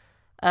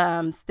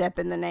Step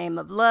in the Name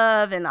of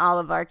Love and all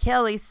of R.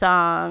 Kelly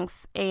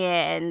songs,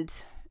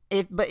 and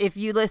if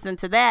you listen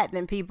to that,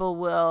 then people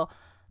will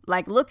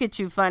like look at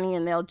you funny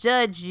and they'll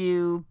judge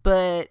you,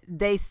 but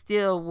they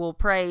still will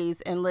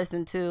praise and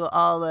listen to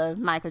all of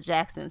Michael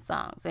Jackson's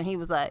songs. And he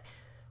was like,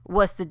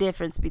 what's the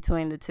difference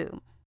between the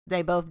two?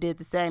 They both did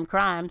the same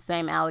crime,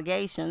 same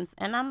allegations.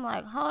 And I'm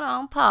like, hold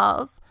on,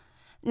 pause.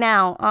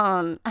 Now,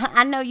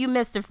 I know you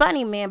Mr.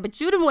 Funny Man, but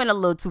you done went a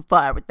little too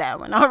far with that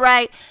one, all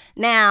right?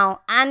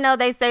 Now, I know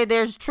they say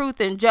there's truth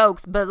in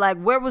jokes, but like,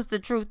 where was the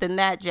truth in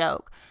that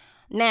joke?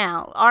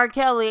 Now, R.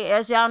 Kelly,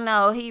 as y'all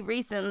know, he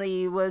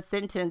recently was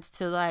sentenced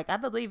to I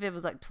believe it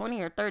was 20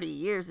 or 30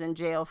 years in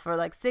jail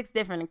for 6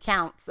 different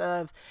accounts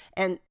of,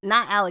 and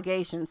not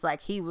allegations,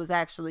 he was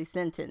actually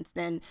sentenced.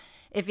 And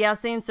if y'all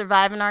seen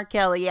Surviving R.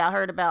 Kelly, y'all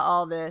heard about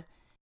all the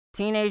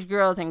teenage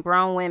girls and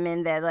grown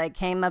women that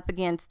came up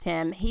against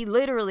him. He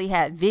literally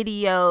had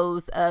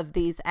videos of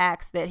these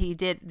acts that he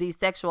did, these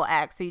sexual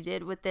acts he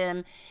did with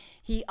them.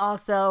 He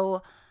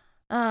also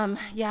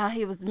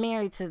he was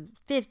married to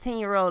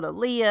 15-year-old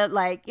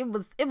Aaliyah.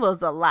 It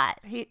was a lot.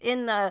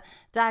 In the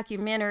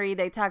documentary,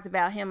 they talked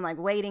about him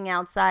waiting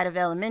outside of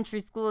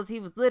elementary schools.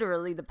 He was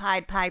literally the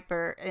Pied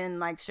Piper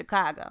in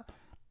Chicago.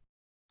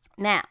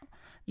 Now,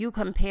 you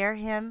compare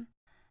him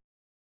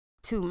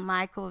to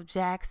Michael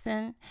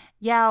Jackson.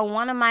 Yeah,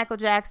 one of Michael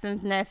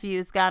Jackson's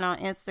nephews got on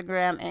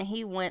Instagram and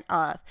he went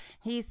off.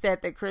 He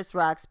said that Chris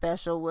Rock's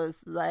special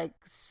was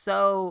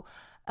so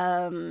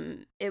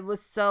it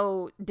was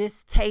so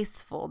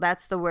distasteful.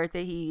 That's the word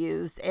that he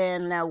used.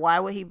 And now why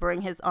would he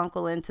bring his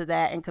uncle into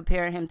that and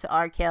compare him to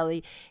R.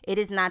 Kelly? It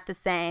is not the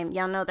same.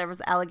 Y'all know there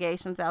was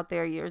allegations out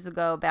there years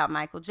ago about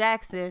Michael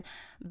Jackson,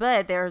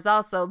 but there's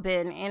also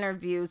been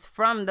interviews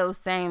from those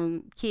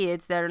same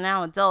kids that are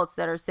now adults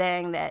that are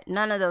saying that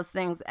none of those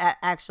things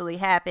actually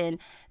happened.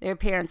 Their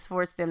parents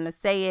forced them to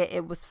say it.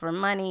 It was for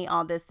money,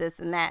 all this,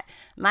 and that.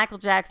 Michael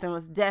Jackson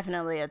was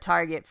definitely a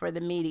target for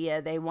the media.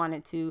 They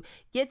wanted to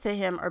get to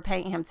him or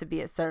paint him to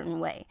be a certain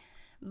way.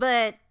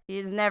 But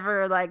he's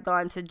never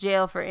gone to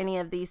jail for any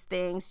of these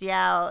things.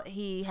 Yeah,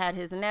 he had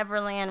his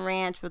Neverland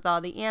Ranch with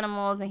all the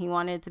animals and he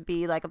wanted it to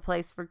be a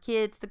place for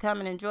kids to come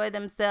and enjoy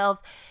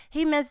themselves.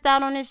 He missed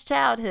out on his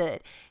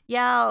childhood.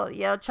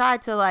 Y'all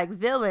tried to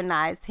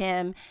villainize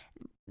him.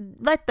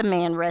 Let the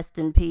man rest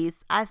in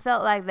peace. I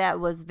felt like that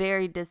was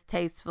very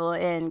distasteful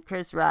and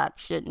Chris Rock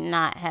should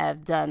not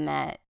have done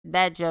that.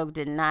 That joke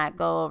did not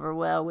go over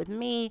well with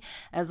me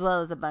as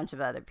well as a bunch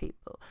of other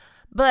people.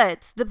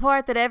 But the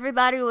part that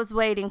everybody was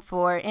waiting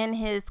for in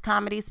his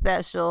comedy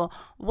special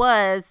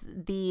was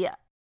the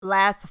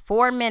last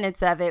 4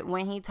 minutes of it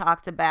when he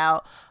talked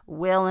about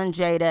Will and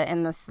Jada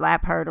and the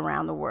slap heard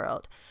around the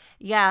world.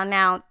 Yeah,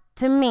 now,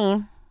 to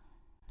me,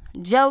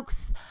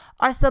 jokes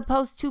are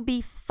supposed to be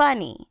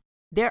funny.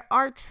 There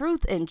are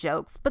truth in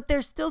jokes, but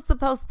they're still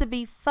supposed to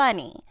be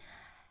funny.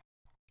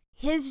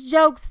 His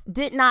jokes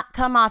did not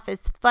come off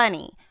as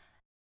funny.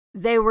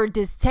 They were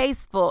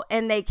distasteful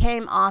and they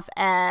came off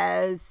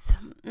as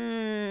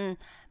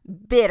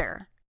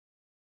bitter.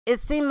 It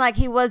seemed like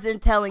he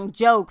wasn't telling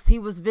jokes. He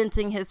was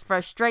venting his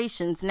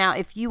frustrations. Now,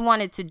 if you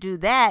wanted to do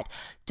that,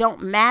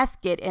 don't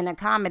mask it in a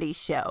comedy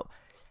show.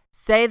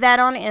 Say that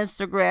on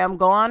Instagram,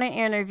 go on an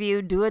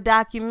interview, do a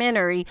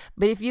documentary.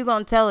 But if you're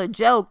going to tell a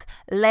joke,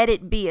 let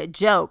it be a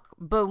joke.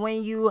 But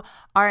when you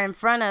are in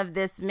front of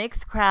this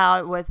mixed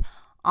crowd with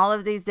all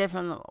of these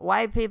different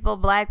white people,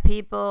 black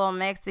people,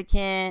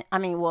 Mexican,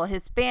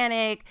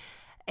 Hispanic,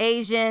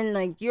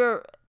 Asian,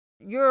 you're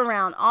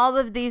around all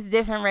of these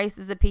different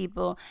races of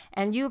people,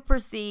 and you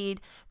proceed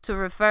to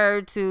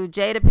refer to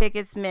Jada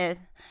Pinkett Smith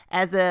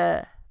as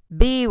a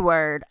B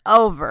word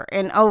over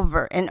and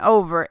over and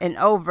over and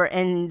over.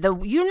 And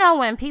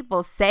when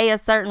people say a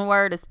certain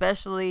word,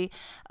 especially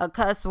a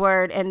cuss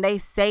word, and they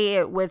say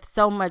it with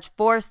so much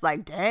force,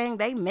 dang,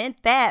 they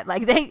meant that.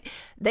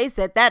 They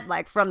said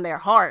that from their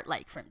heart,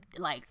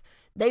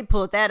 they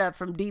pulled that up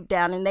from deep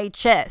down in their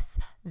chest.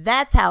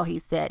 That's how he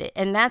said it.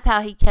 And that's how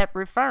he kept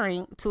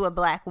referring to a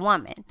black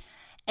woman.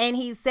 And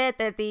he said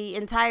that the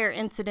entire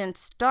incident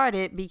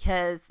started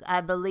because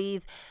I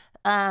believe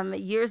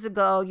years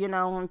ago,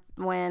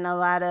 when a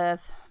lot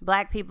of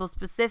black people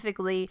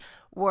specifically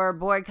were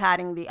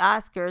boycotting the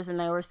Oscars and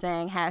they were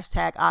saying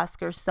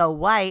 #Oscars so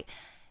white,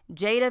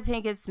 Jada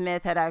Pinkett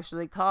Smith had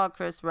actually called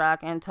Chris Rock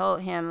and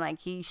told him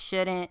he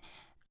shouldn't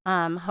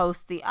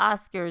host the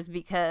Oscars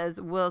because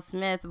Will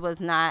Smith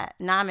was not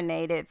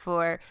nominated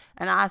for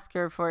an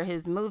Oscar for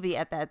his movie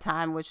at that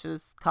time, which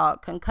was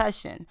called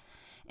Concussion.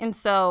 And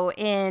so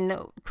in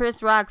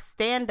Chris Rock's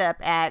stand-up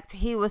act,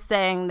 he was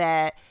saying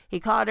that he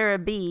called her a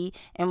B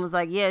and was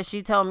like, yeah,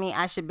 she told me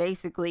I should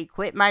basically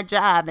quit my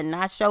job and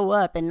not show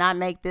up and not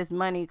make this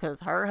money because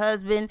her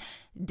husband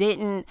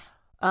didn't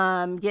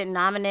get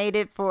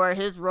nominated for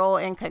his role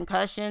in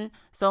Concussion.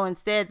 So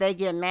instead they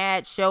get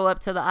mad, show up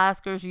to the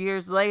Oscars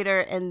years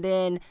later, and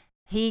then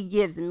he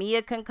gives me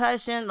a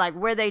concussion.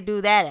 Where they do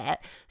that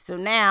at? So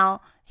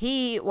now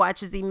he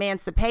watches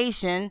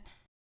Emancipation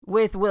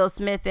with Will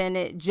Smith in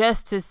it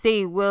just to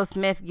see Will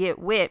Smith get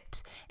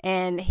whipped,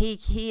 and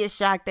he is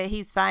shocked that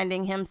he's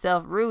finding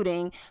himself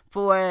rooting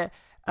for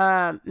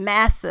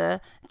Massa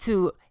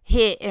to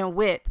hit and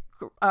whip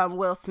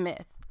Will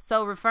Smith.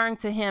 So referring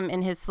to him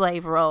in his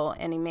slave role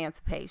in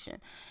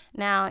Emancipation.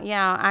 Now,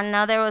 yeah, I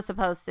know there was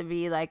supposed to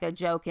be a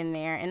joke in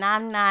there, and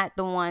I'm not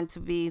the one to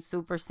be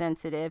super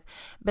sensitive,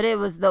 but it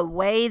was the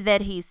way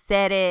that he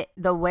said it,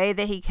 the way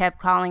that he kept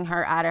calling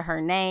her out of her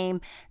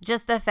name,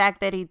 just the fact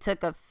that he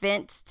took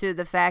offense to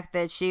the fact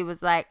that she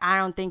was like, I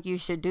don't think you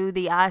should do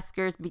the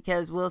Oscars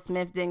because Will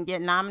Smith didn't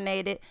get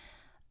nominated.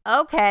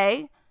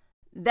 Okay,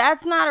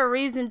 that's not a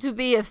reason to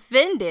be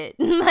offended.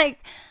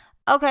 Like,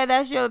 okay,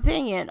 that's your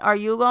opinion. Are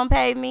you gonna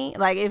pay me?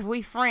 Like, if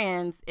we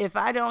friends, if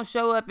I don't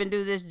show up and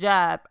do this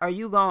job, are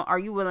you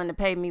willing to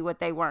pay me what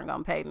they weren't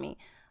gonna pay me?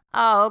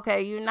 Oh,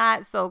 okay, you're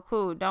not, so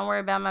cool. Don't worry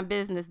about my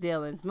business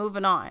dealings.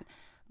 Moving on.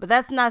 But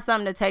that's not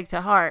something to take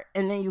to heart.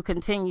 And then you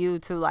continue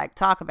to like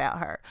talk about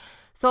her.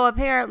 So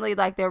apparently,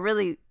 like, they're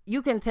really,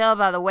 you can tell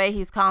by the way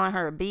he's calling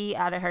her a B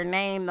out of her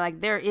name.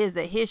 Like, there is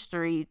a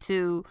history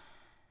to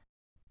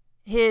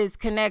his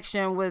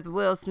connection with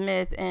Will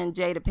Smith and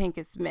Jada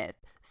Pinkett Smith.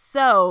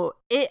 So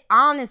it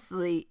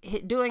honestly,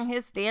 doing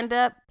his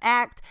stand-up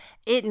act,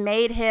 it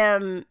made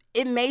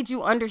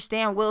you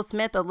understand Will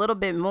Smith a little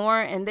bit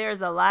more. And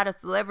there's a lot of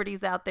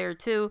celebrities out there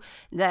too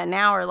that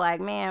now are like,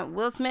 man,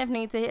 Will Smith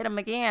needs to hit him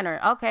again, or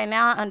okay,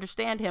 now I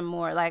understand him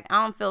more. Like,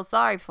 I don't feel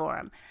sorry for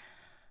him.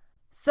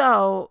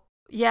 So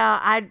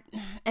yeah,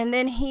 and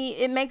then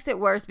it makes it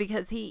worse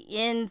because he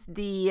ends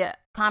the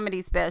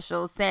comedy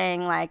special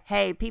saying like,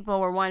 hey, people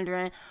were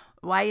wondering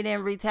why you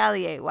didn't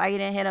retaliate, why you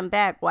didn't hit him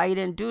back, why you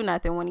didn't do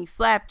nothing when he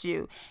slapped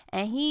you.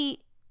 And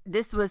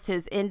this was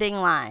his ending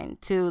line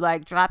to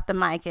like drop the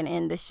mic and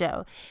end the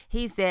show.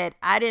 He said,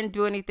 I didn't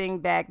do anything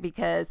back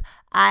because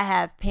I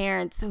have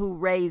parents who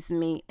raised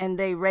me, and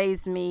they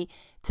raised me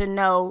to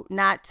know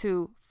not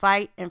to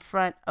fight in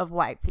front of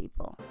white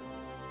people.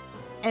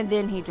 And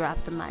then he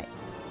dropped the mic.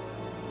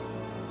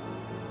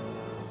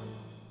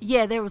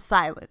 Yeah, there was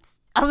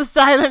silence. I was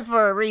silent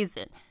for a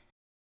reason.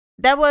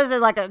 That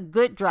wasn't like a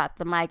good drop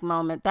the mic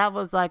moment. That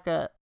was like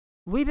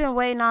we've been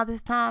waiting all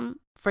this time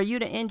for you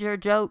to end your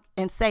joke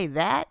and say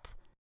that?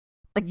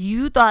 Like,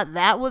 you thought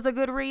that was a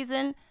good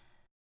reason?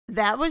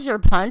 That was your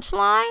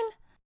punchline?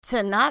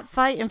 To not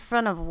fight in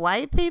front of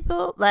white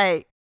people?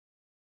 Like,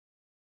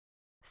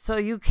 so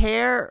you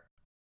care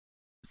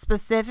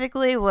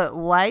specifically what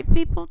white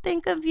people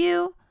think of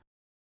you?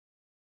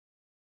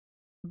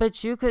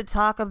 But you could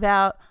talk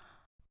about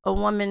a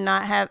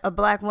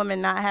black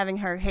woman not having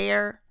her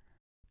hair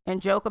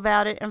and joke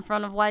about it in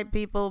front of white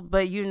people,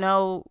 but you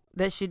know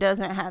that she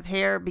doesn't have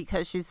hair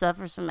because she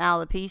suffers from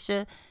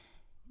alopecia.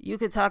 You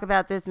could talk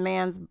about this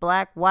man's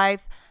black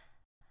wife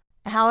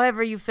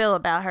however you feel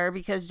about her,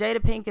 because Jada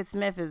Pinkett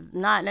Smith is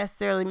not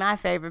necessarily my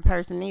favorite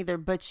person either,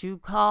 but you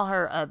call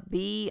her a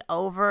B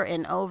over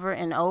and over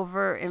and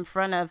over in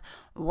front of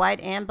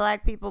white and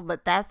black people,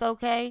 but that's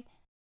okay.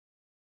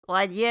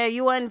 Like, yeah,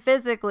 you wasn't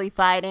physically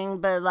fighting,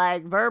 but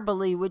like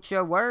verbally with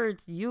your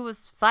words, you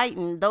was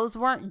fighting. Those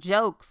weren't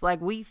jokes. Like,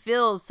 we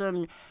feel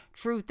some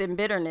truth and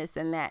bitterness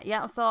in that.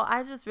 Yeah, so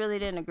I just really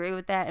didn't agree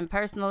with that. And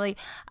personally,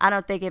 I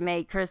don't think it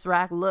made Chris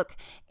Rock look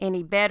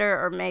any better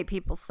or made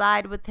people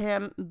side with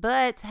him.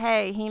 But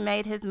hey, he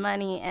made his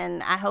money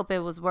and I hope it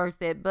was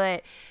worth it.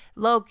 But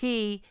low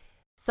key,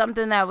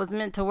 something that was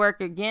meant to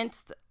work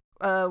against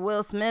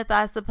Will Smith,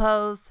 I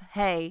suppose,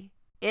 hey,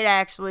 it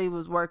actually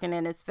was working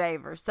in his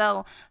favor.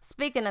 So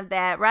speaking of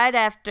that, right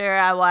after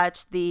I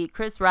watched the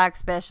Chris Rock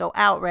special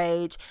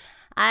Outrage,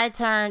 I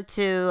turned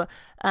to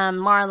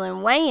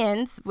Marlon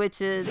Wayans,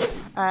 which is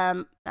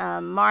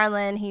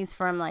Marlon. He's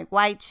from like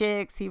White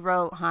Chicks. He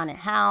wrote Haunted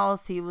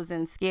House. He was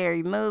in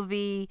Scary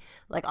Movie,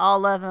 like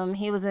all of them.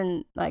 He was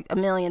in like a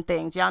million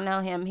things. Y'all know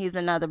him. He's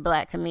another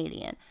black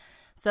comedian.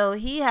 So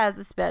he has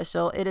a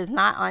special. It is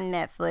not on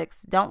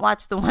Netflix. Don't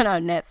watch the one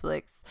on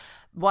Netflix.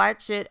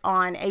 Watch it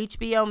on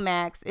HBO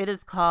Max. It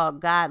is called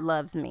God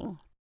Loves Me.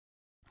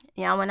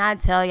 Yeah, when I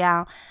tell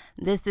y'all,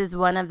 this is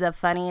one of the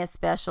funniest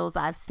specials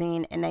I've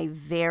seen in a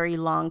very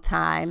long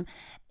time.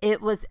 It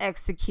was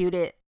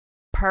executed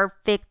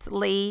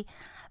perfectly.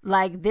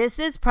 Like, this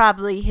is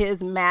probably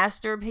his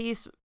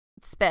masterpiece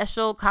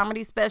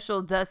comedy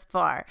special thus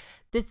far.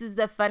 This is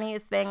the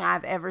funniest thing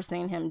I've ever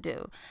seen him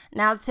do.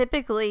 Now,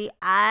 typically,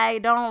 I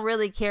don't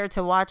really care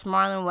to watch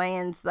Marlon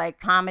Wayans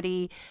like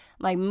comedy,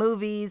 like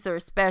movies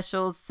or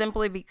specials,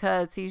 simply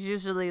because he's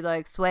usually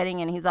like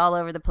sweating and he's all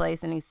over the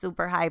place and he's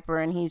super hyper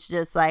and he's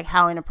just like,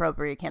 how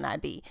inappropriate can I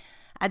be?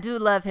 I do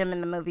love him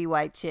in the movie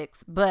White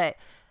Chicks, but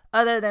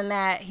other than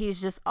that, he's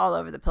just all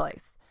over the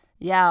place.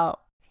 Y'all,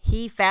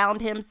 he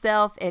found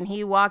himself and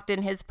he walked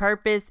in his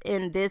purpose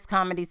in this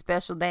comedy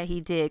special that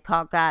he did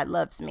called God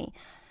Loves Me.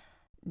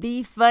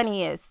 The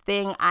funniest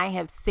thing I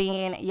have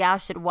seen. Y'all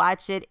should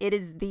watch it. It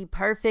is the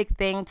perfect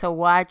thing to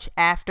watch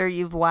after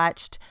you've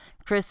watched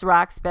Chris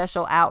Rock's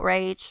special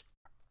Outrage,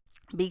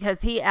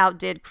 because he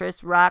outdid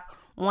Chris Rock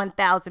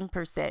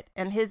 1000%.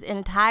 And his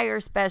entire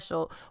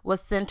special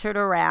was centered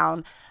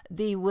around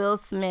the Will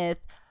Smith,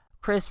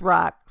 Chris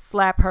Rock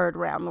slap heard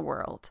around the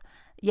world.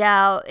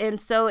 Yeah,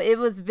 and so it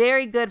was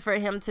very good for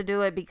him to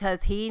do it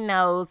because he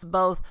knows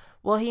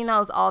he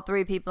knows all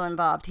three people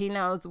involved. He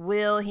knows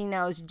Will, he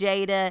knows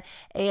Jada,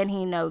 and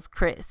he knows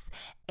Chris.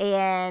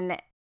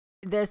 And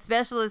the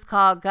special is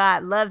called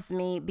God Loves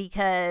Me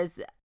because,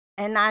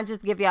 and I'll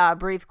just give y'all a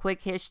brief,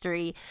 quick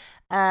history.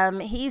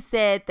 He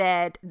said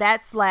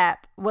that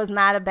slap was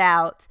not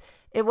about,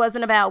 it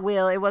wasn't about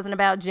Will, it wasn't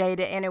about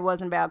Jada, and it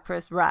wasn't about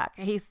Chris Rock.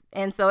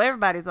 And so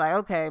everybody's like,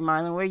 okay,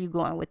 Marlon, where are you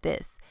going with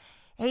this?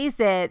 He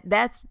said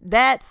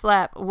that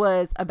slap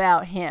was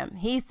about him.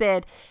 He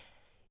said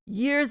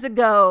years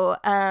ago,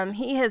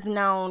 he has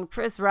known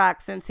Chris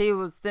Rock since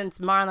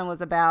Marlon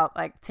was about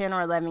like 10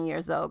 or 11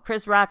 years old.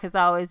 Chris Rock has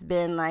always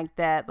been like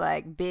that,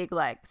 like big,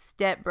 like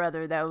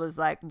stepbrother that was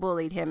like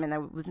bullied him and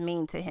that was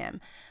mean to him.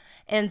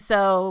 And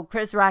so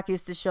Chris Rock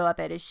used to show up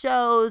at his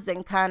shows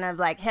and kind of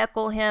like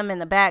heckle him in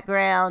the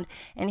background.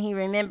 And he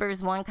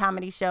remembers one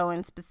comedy show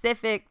in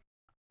specific,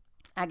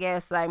 I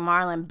guess like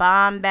Marlon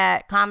bombed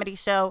that comedy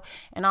show,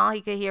 and all he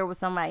could hear was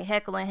somebody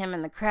heckling him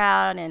in the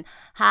crowd and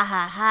ha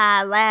ha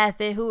ha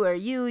laughing. Who are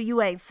you?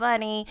 You ain't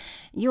funny.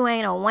 You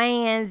ain't a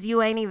Wayans.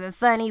 You ain't even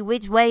funny.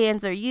 Which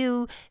Wayans are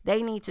you?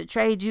 They need to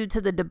trade you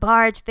to the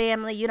DeBarge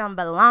family. You don't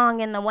belong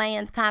in the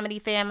Wayans comedy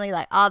family.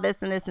 Like all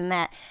this and this and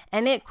that.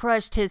 And it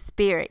crushed his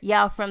spirit.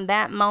 Y'all, from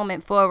that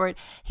moment forward,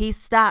 he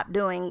stopped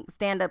doing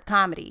stand-up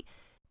comedy.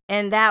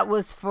 And that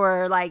was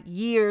for like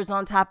years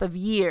on top of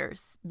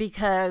years,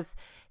 because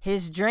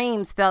his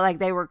dreams felt like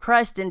they were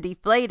crushed and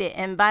deflated,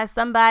 and by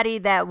somebody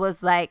that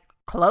was like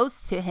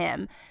close to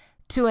him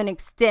to an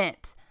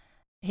extent.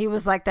 He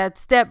was like that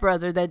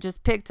stepbrother that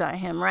just picked on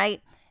him,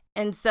 right?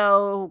 And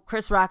so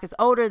Chris Rock is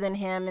older than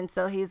him, and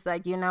so he's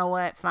like, you know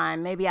what,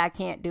 fine, maybe I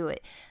can't do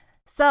it.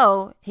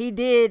 So he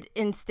did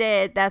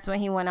instead. That's when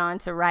he went on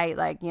to write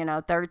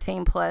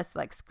 13 plus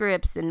like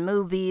scripts and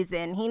movies,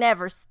 and he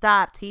never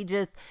stopped. He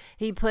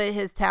put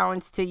his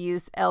talents to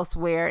use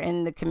elsewhere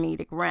in the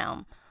comedic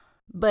realm.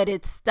 But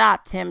it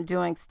stopped him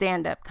doing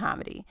stand-up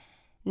comedy.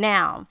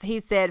 Now,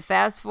 he said,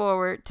 fast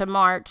forward to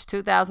March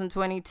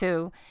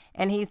 2022,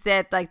 and he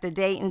said like the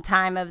date and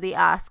time of the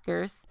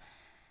Oscars,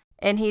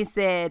 and he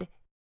said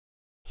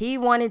he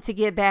wanted to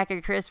get back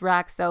at Chris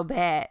Rock so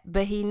bad,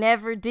 but he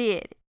never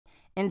did.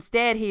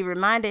 Instead, he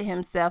reminded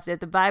himself that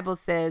the Bible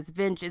says,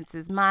 vengeance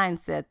is mine,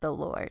 said the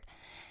Lord.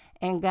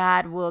 And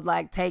God will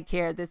like take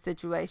care of this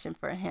situation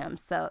for him.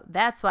 So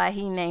that's why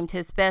he named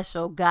his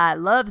special God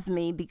Loves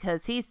Me,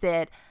 because he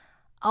said,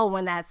 oh,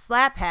 when that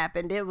slap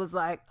happened, it was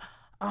like,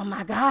 oh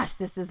my gosh,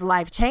 this is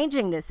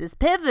life-changing. This is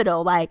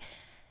pivotal. Like,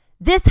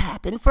 this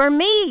happened for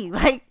me.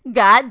 Like,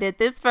 God did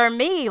this for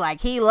me.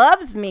 Like, he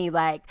loves me.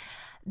 Like,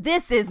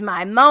 this is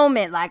my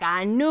moment. Like,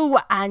 I knew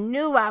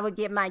I would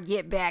get my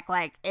get back.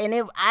 Like, and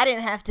I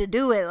didn't have to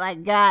do it.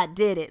 Like, God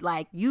did it.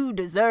 Like, you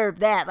deserve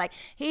that. Like,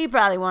 he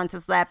probably wanted to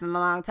slap him a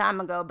long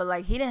time ago, but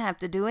like, he didn't have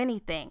to do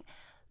anything.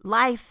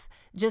 Life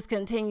just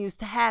continues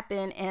to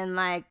happen, and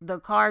like the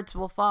cards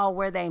will fall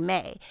where they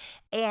may.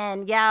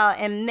 And y'all,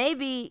 and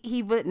maybe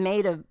he would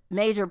made a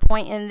major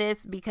point in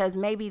this, because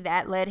maybe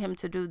that led him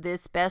to do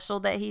this special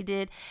that he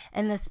did,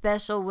 and the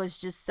special was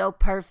just so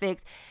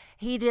perfect.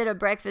 He did a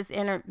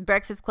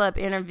Breakfast Club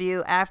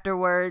interview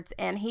afterwards,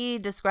 and he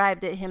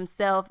described it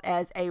himself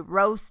as a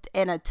roast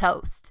and a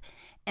toast,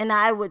 and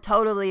I would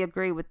totally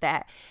agree with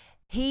that.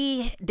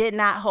 He did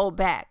not hold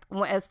back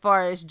as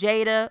far as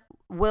Jada,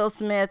 Will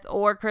Smith,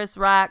 or Chris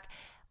Rock.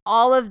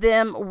 All of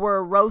them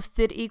were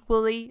roasted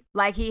equally.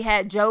 Like, he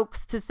had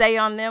jokes to say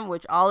on them,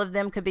 which all of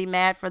them could be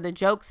mad for the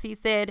jokes he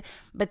said,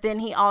 but then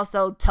he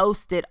also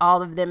toasted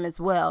all of them as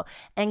well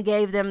and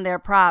gave them their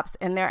props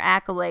and their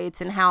accolades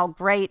and how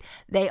great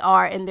they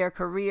are in their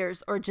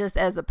careers or just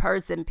as a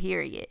person,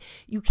 period.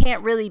 You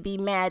can't really be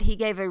mad. He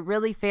gave a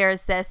really fair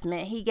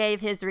assessment. He gave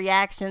his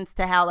reactions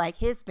to how like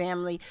his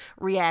family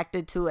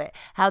reacted to it,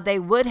 how they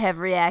would have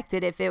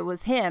reacted if it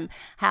was him,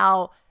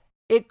 how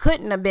it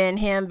couldn't have been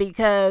him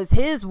because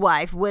his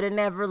wife would have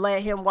never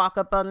let him walk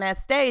up on that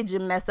stage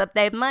and mess up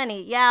their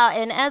money. Yeah,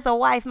 and as a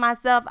wife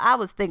myself, I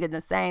was thinking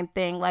the same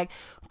thing. Like,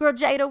 girl,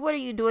 Jada, what are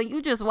you doing?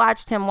 You just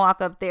watched him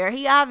walk up there.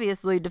 He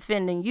obviously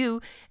defending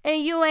you,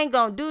 and you ain't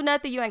gonna do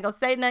nothing. You ain't gonna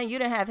say nothing. You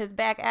didn't have his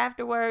back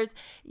afterwards.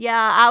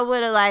 Yeah, I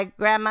would have like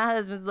grabbed my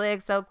husband's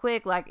leg so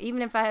quick. Like,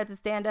 even if I had to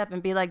stand up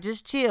and be like,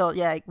 just chill.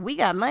 Yeah, like, we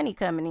got money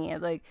coming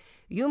in. Like,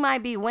 you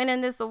might be winning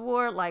this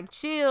award, like,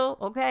 chill,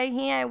 okay?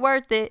 He ain't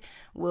worth it.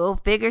 We'll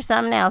figure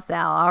something else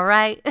out, all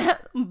right?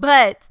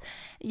 But,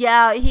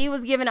 yeah, he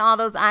was giving all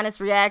those honest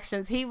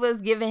reactions. He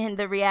was giving him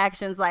the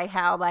reactions like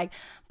how, like,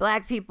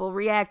 Black people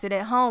reacted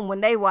at home when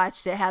they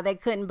watched it, how they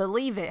couldn't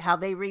believe it, how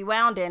they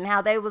rewound it, and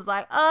how they was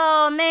like,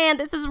 oh, man,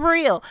 this is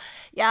real.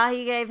 Yeah,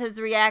 he gave his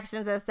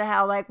reactions as to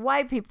how, like,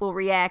 white people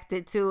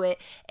reacted to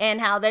it and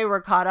how they were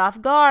caught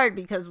off guard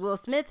because Will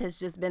Smith has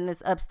just been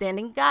this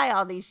upstanding guy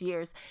all these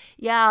years.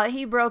 Yeah,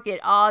 he broke it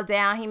all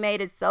down. He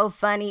made it so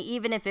funny.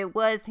 Even if it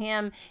was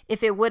him,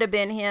 if it would have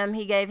been him,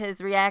 he gave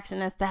his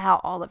reaction as to how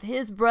all of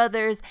his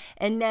brothers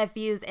and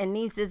nephews and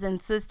nieces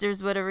and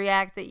sisters would have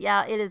reacted.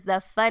 Yeah, it is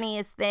the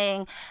funniest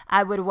thing.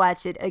 I would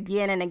watch it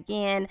again and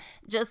again.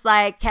 Just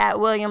like Cat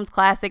Williams'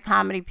 classic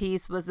comedy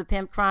piece was The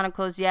Pimp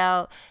Chronicles.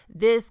 Yeah,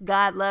 this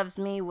God Loves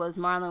Me was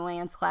Marlon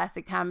Wayans'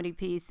 classic comedy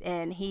piece,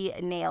 and he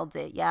nailed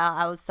it. Yeah,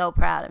 I was so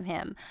proud of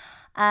him.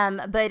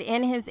 But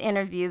in his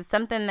interview,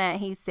 something that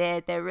he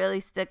said that really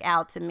stuck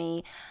out to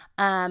me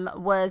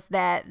was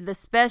that the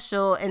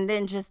special and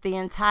then just the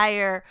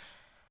entire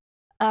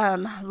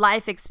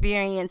life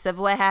experience of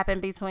what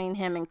happened between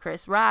him and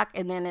Chris Rock,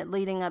 and then it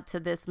leading up to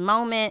this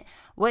moment,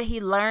 what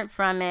he learned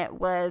from it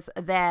was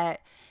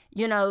that,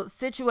 you know,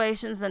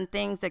 situations and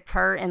things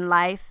occur in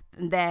life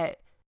that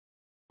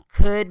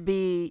could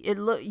be,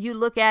 you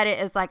look at it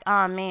as like,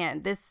 oh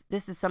man, this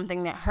is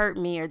something that hurt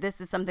me, or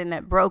this is something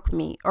that broke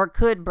me or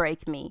could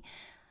break me.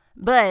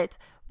 But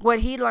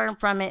what he learned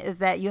from it is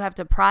that you have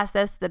to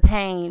process the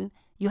pain,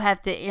 you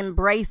have to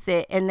embrace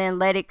it, and then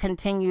let it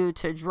continue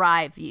to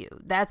drive you.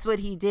 That's what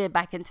he did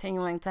by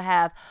continuing to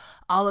have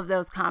all of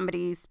those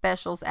comedy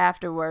specials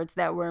afterwards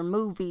that were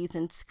movies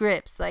and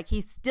scripts. Like,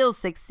 he still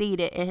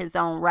succeeded in his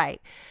own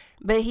right.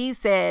 But he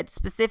said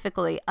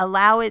specifically,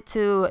 allow it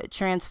to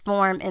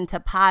transform into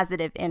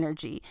positive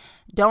energy.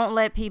 Don't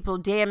let people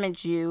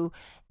damage you,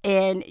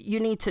 and you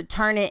need to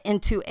turn it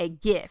into a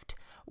gift.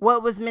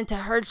 What was meant to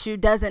hurt you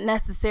doesn't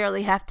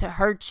necessarily have to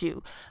hurt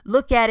you.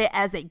 Look at it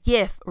as a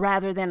gift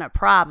rather than a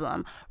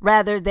problem,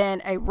 rather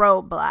than a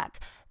roadblock.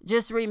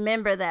 Just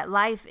remember that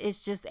life is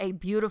just a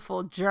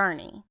beautiful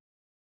journey.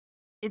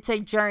 It's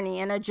a journey,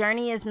 and a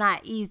journey is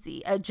not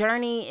easy. A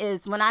journey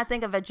is, when I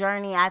think of a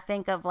journey, I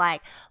think of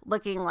like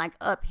looking like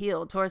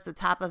uphill towards the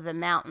top of a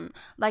mountain.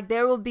 Like,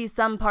 there will be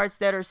some parts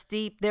that are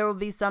steep. There will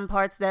be some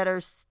parts that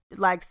are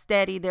like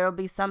steady. There will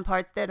be some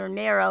parts that are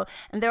narrow,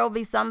 and there will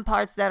be some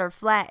parts that are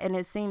flat and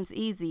it seems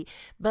easy.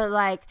 But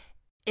like,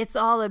 it's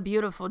all a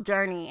beautiful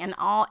journey, and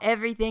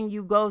everything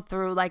you go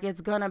through, like,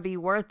 it's gonna be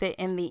worth it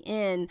in the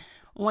end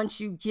once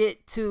you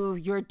get to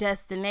your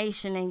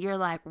destination and you're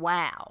like,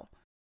 wow.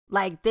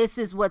 Like, this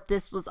is what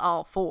this was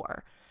all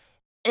for.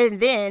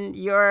 And then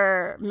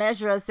your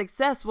measure of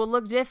success will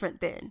look different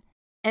then.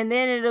 And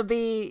then it'll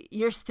be,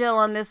 you're still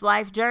on this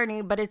life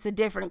journey, but it's a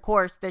different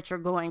course that you're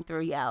going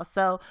through, y'all.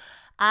 So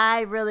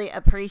I really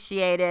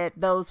appreciated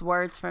those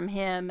words from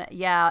him.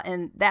 Yeah,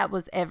 and that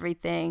was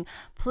everything.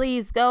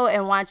 Please go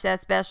and watch that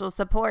special.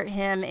 Support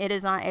him. It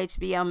is on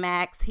HBO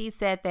Max. He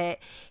said that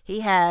he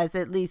has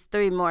at least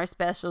 3 more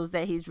specials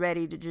that he's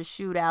ready to just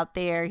shoot out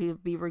there. He'll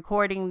be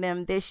recording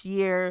them this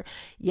year.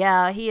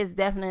 Yeah, he is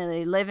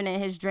definitely living in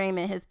his dream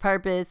and his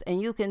purpose.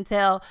 And you can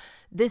tell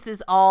this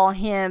is all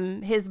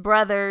him. His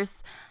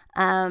brothers,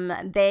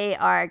 they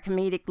are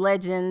comedic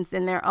legends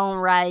in their own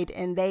right,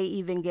 and they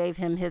even gave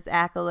him his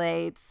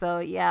accolades. So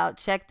yeah,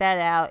 check that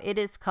out. It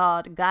is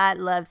called God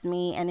Loves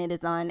Me, and it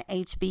is on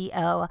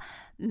HBO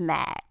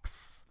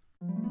Max.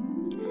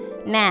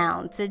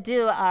 Now, to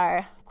do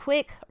our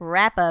quick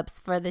wrap-ups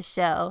for the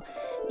show,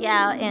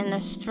 yeah, in the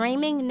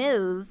streaming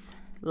news,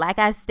 like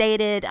I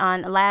stated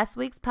on last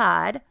week's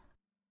pod,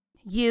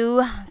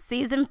 You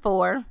Season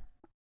 4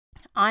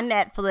 on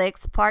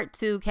Netflix, part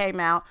 2 came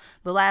out.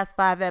 The last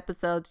 5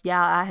 episodes, y'all,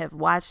 I have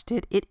watched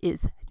it. It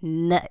is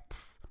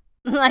nuts.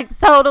 Like,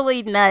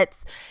 totally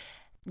nuts.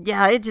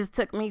 Yeah, it just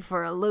took me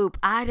for a loop.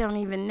 I don't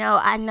even know.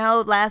 I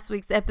know last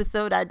week's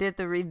episode, I did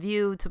the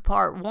review to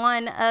part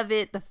 1 of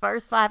it, the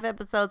first 5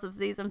 episodes of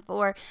season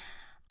 4.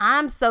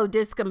 I'm so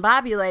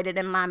discombobulated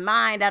in my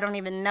mind, I don't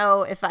even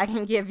know if I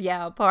can give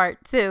y'all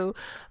part 2.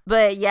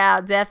 But yeah,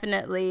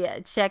 definitely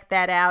check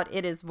that out.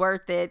 It is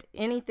worth it.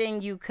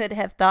 Anything you could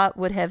have thought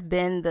would have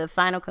been the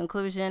final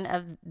conclusion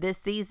of this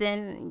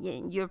season,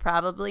 you're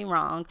probably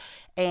wrong.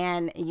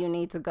 And you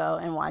need to go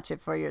and watch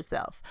it for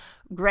yourself.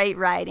 Great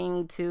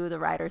writing to the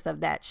writers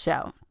of that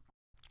show.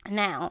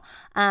 Now,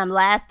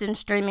 last in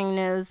streaming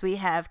news, we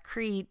have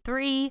Creed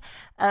 3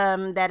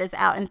 that is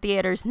out in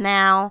theaters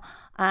now.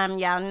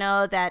 Y'all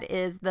know that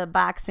is the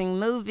boxing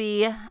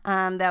movie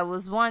that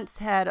was once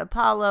had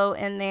Apollo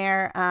in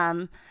there,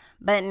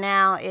 but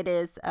now it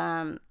is,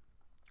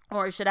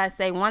 or should I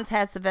say, once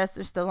had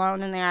Sylvester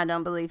Stallone in there. I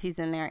don't believe he's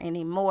in there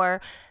anymore.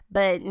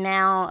 But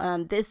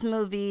now this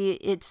movie,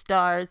 it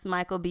stars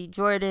Michael B.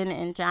 Jordan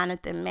and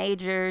Jonathan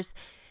Majors.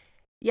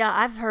 Yeah,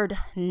 I've heard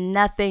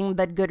nothing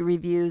but good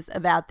reviews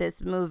about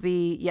this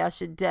movie. Y'all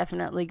should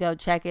definitely go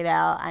check it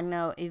out. I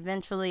know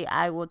eventually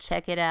I will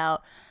check it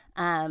out,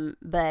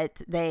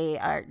 but they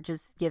are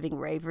just giving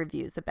rave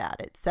reviews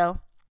about it. So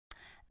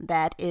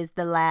that is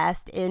the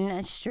last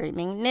in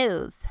streaming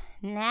news.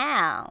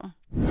 Now,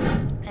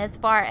 as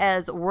far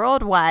as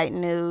worldwide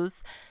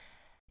news,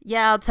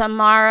 y'all,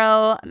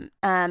 tomorrow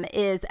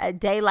is a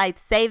daylight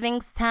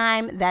savings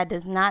time. That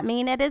does not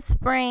mean it is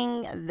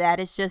spring.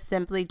 That is just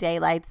simply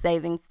daylight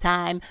savings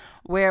time,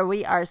 where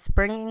we are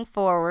springing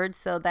forward.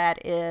 So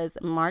that is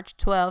March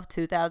 12th,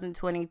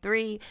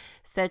 2023.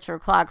 Set your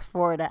clocks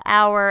for the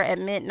hour at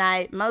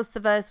midnight. Most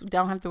of us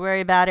don't have to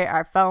worry about it.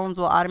 Our phones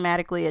will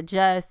automatically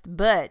adjust.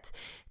 But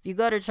if you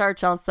go to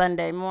church on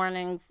Sunday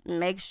mornings,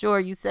 make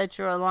sure you set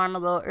your alarm a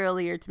little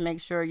earlier to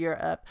make sure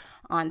you're up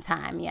on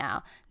time,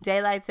 y'all.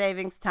 Daylight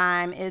savings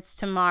time is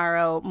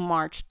tomorrow,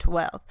 March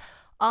 12th.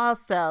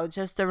 Also,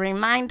 just a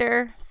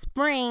reminder,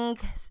 spring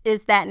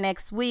is that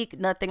next week.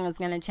 Nothing is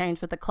going to change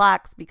with the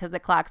clocks because the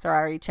clocks are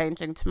already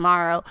changing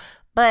tomorrow.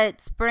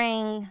 But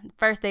spring,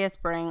 first day of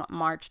spring,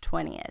 March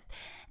 20th.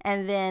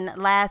 And then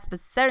last but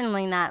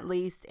certainly not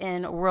least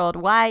in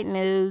worldwide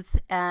news,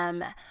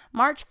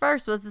 March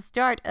 1st was the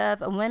start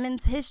of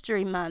Women's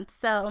History Month.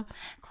 So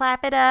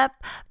clap it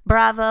up.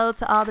 Bravo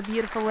to all the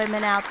beautiful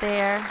women out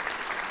there.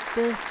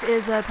 This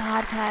is a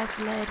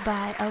podcast led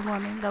by a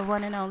woman, the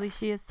one and only.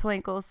 She is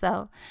Twinkle.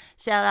 So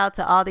shout out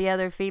to all the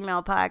other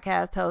female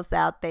podcast hosts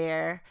out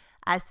there.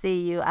 I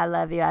see you. I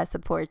love you. I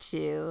support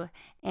you.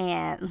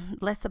 And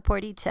let's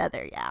support each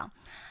other, y'all.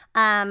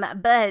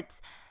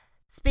 But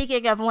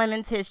speaking of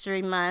Women's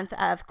History Month,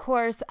 of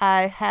course,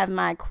 I have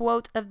my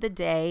quote of the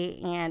day,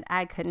 and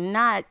I could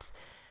not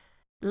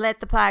let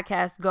the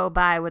podcast go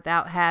by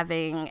without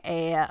having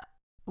a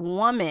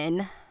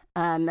woman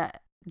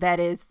that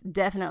is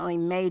definitely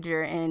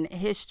major in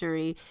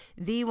history,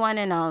 the one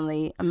and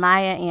only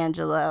Maya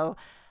Angelou.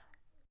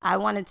 I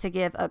wanted to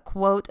give a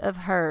quote of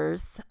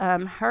hers.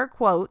 Her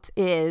quote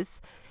is,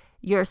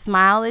 "Your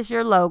smile is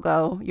your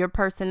logo. Your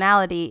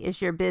personality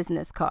is your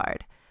business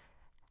card.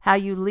 How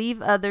you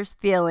leave others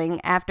feeling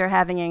after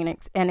having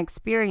an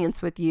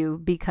experience with you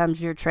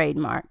becomes your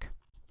trademark."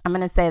 I'm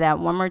going to say that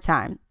one more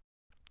time.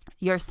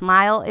 Your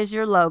smile is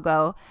your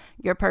logo.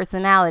 Your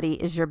personality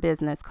is your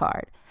business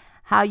card.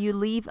 How you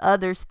leave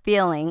others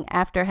feeling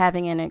after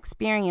having an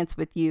experience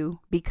with you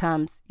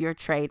becomes your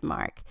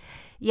trademark.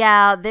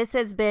 Y'all, this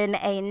has been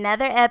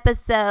another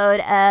episode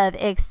of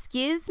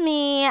Excuse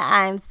Me,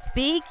 I'm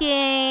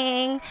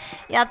Speaking.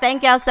 Y'all,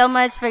 thank y'all so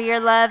much for your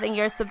love and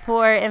your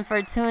support and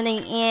for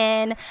tuning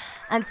in.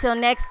 Until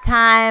next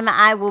time,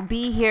 I will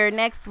be here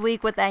next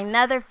week with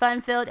another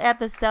fun-filled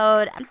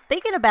episode. I'm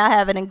thinking about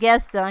having a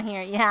guest on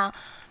here, yeah.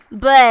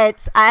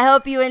 But I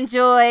hope you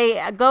enjoy.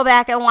 Go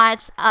back and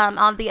watch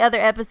on the other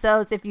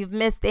episodes if you've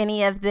missed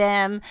any of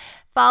them.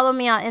 Follow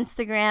me on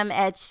Instagram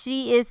at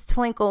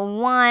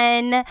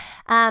SheIsTwinkle1.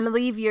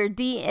 Leave your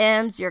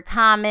DMs, your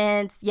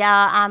comments.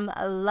 Yeah, I'm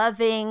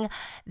loving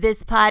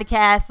this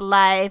podcast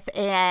life,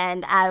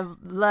 and I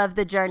love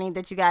the journey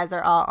that you guys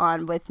are all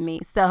on with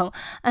me. So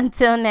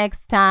until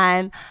next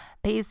time,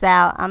 peace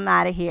out. I'm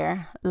out of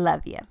here.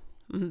 Love you.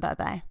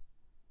 Bye-bye.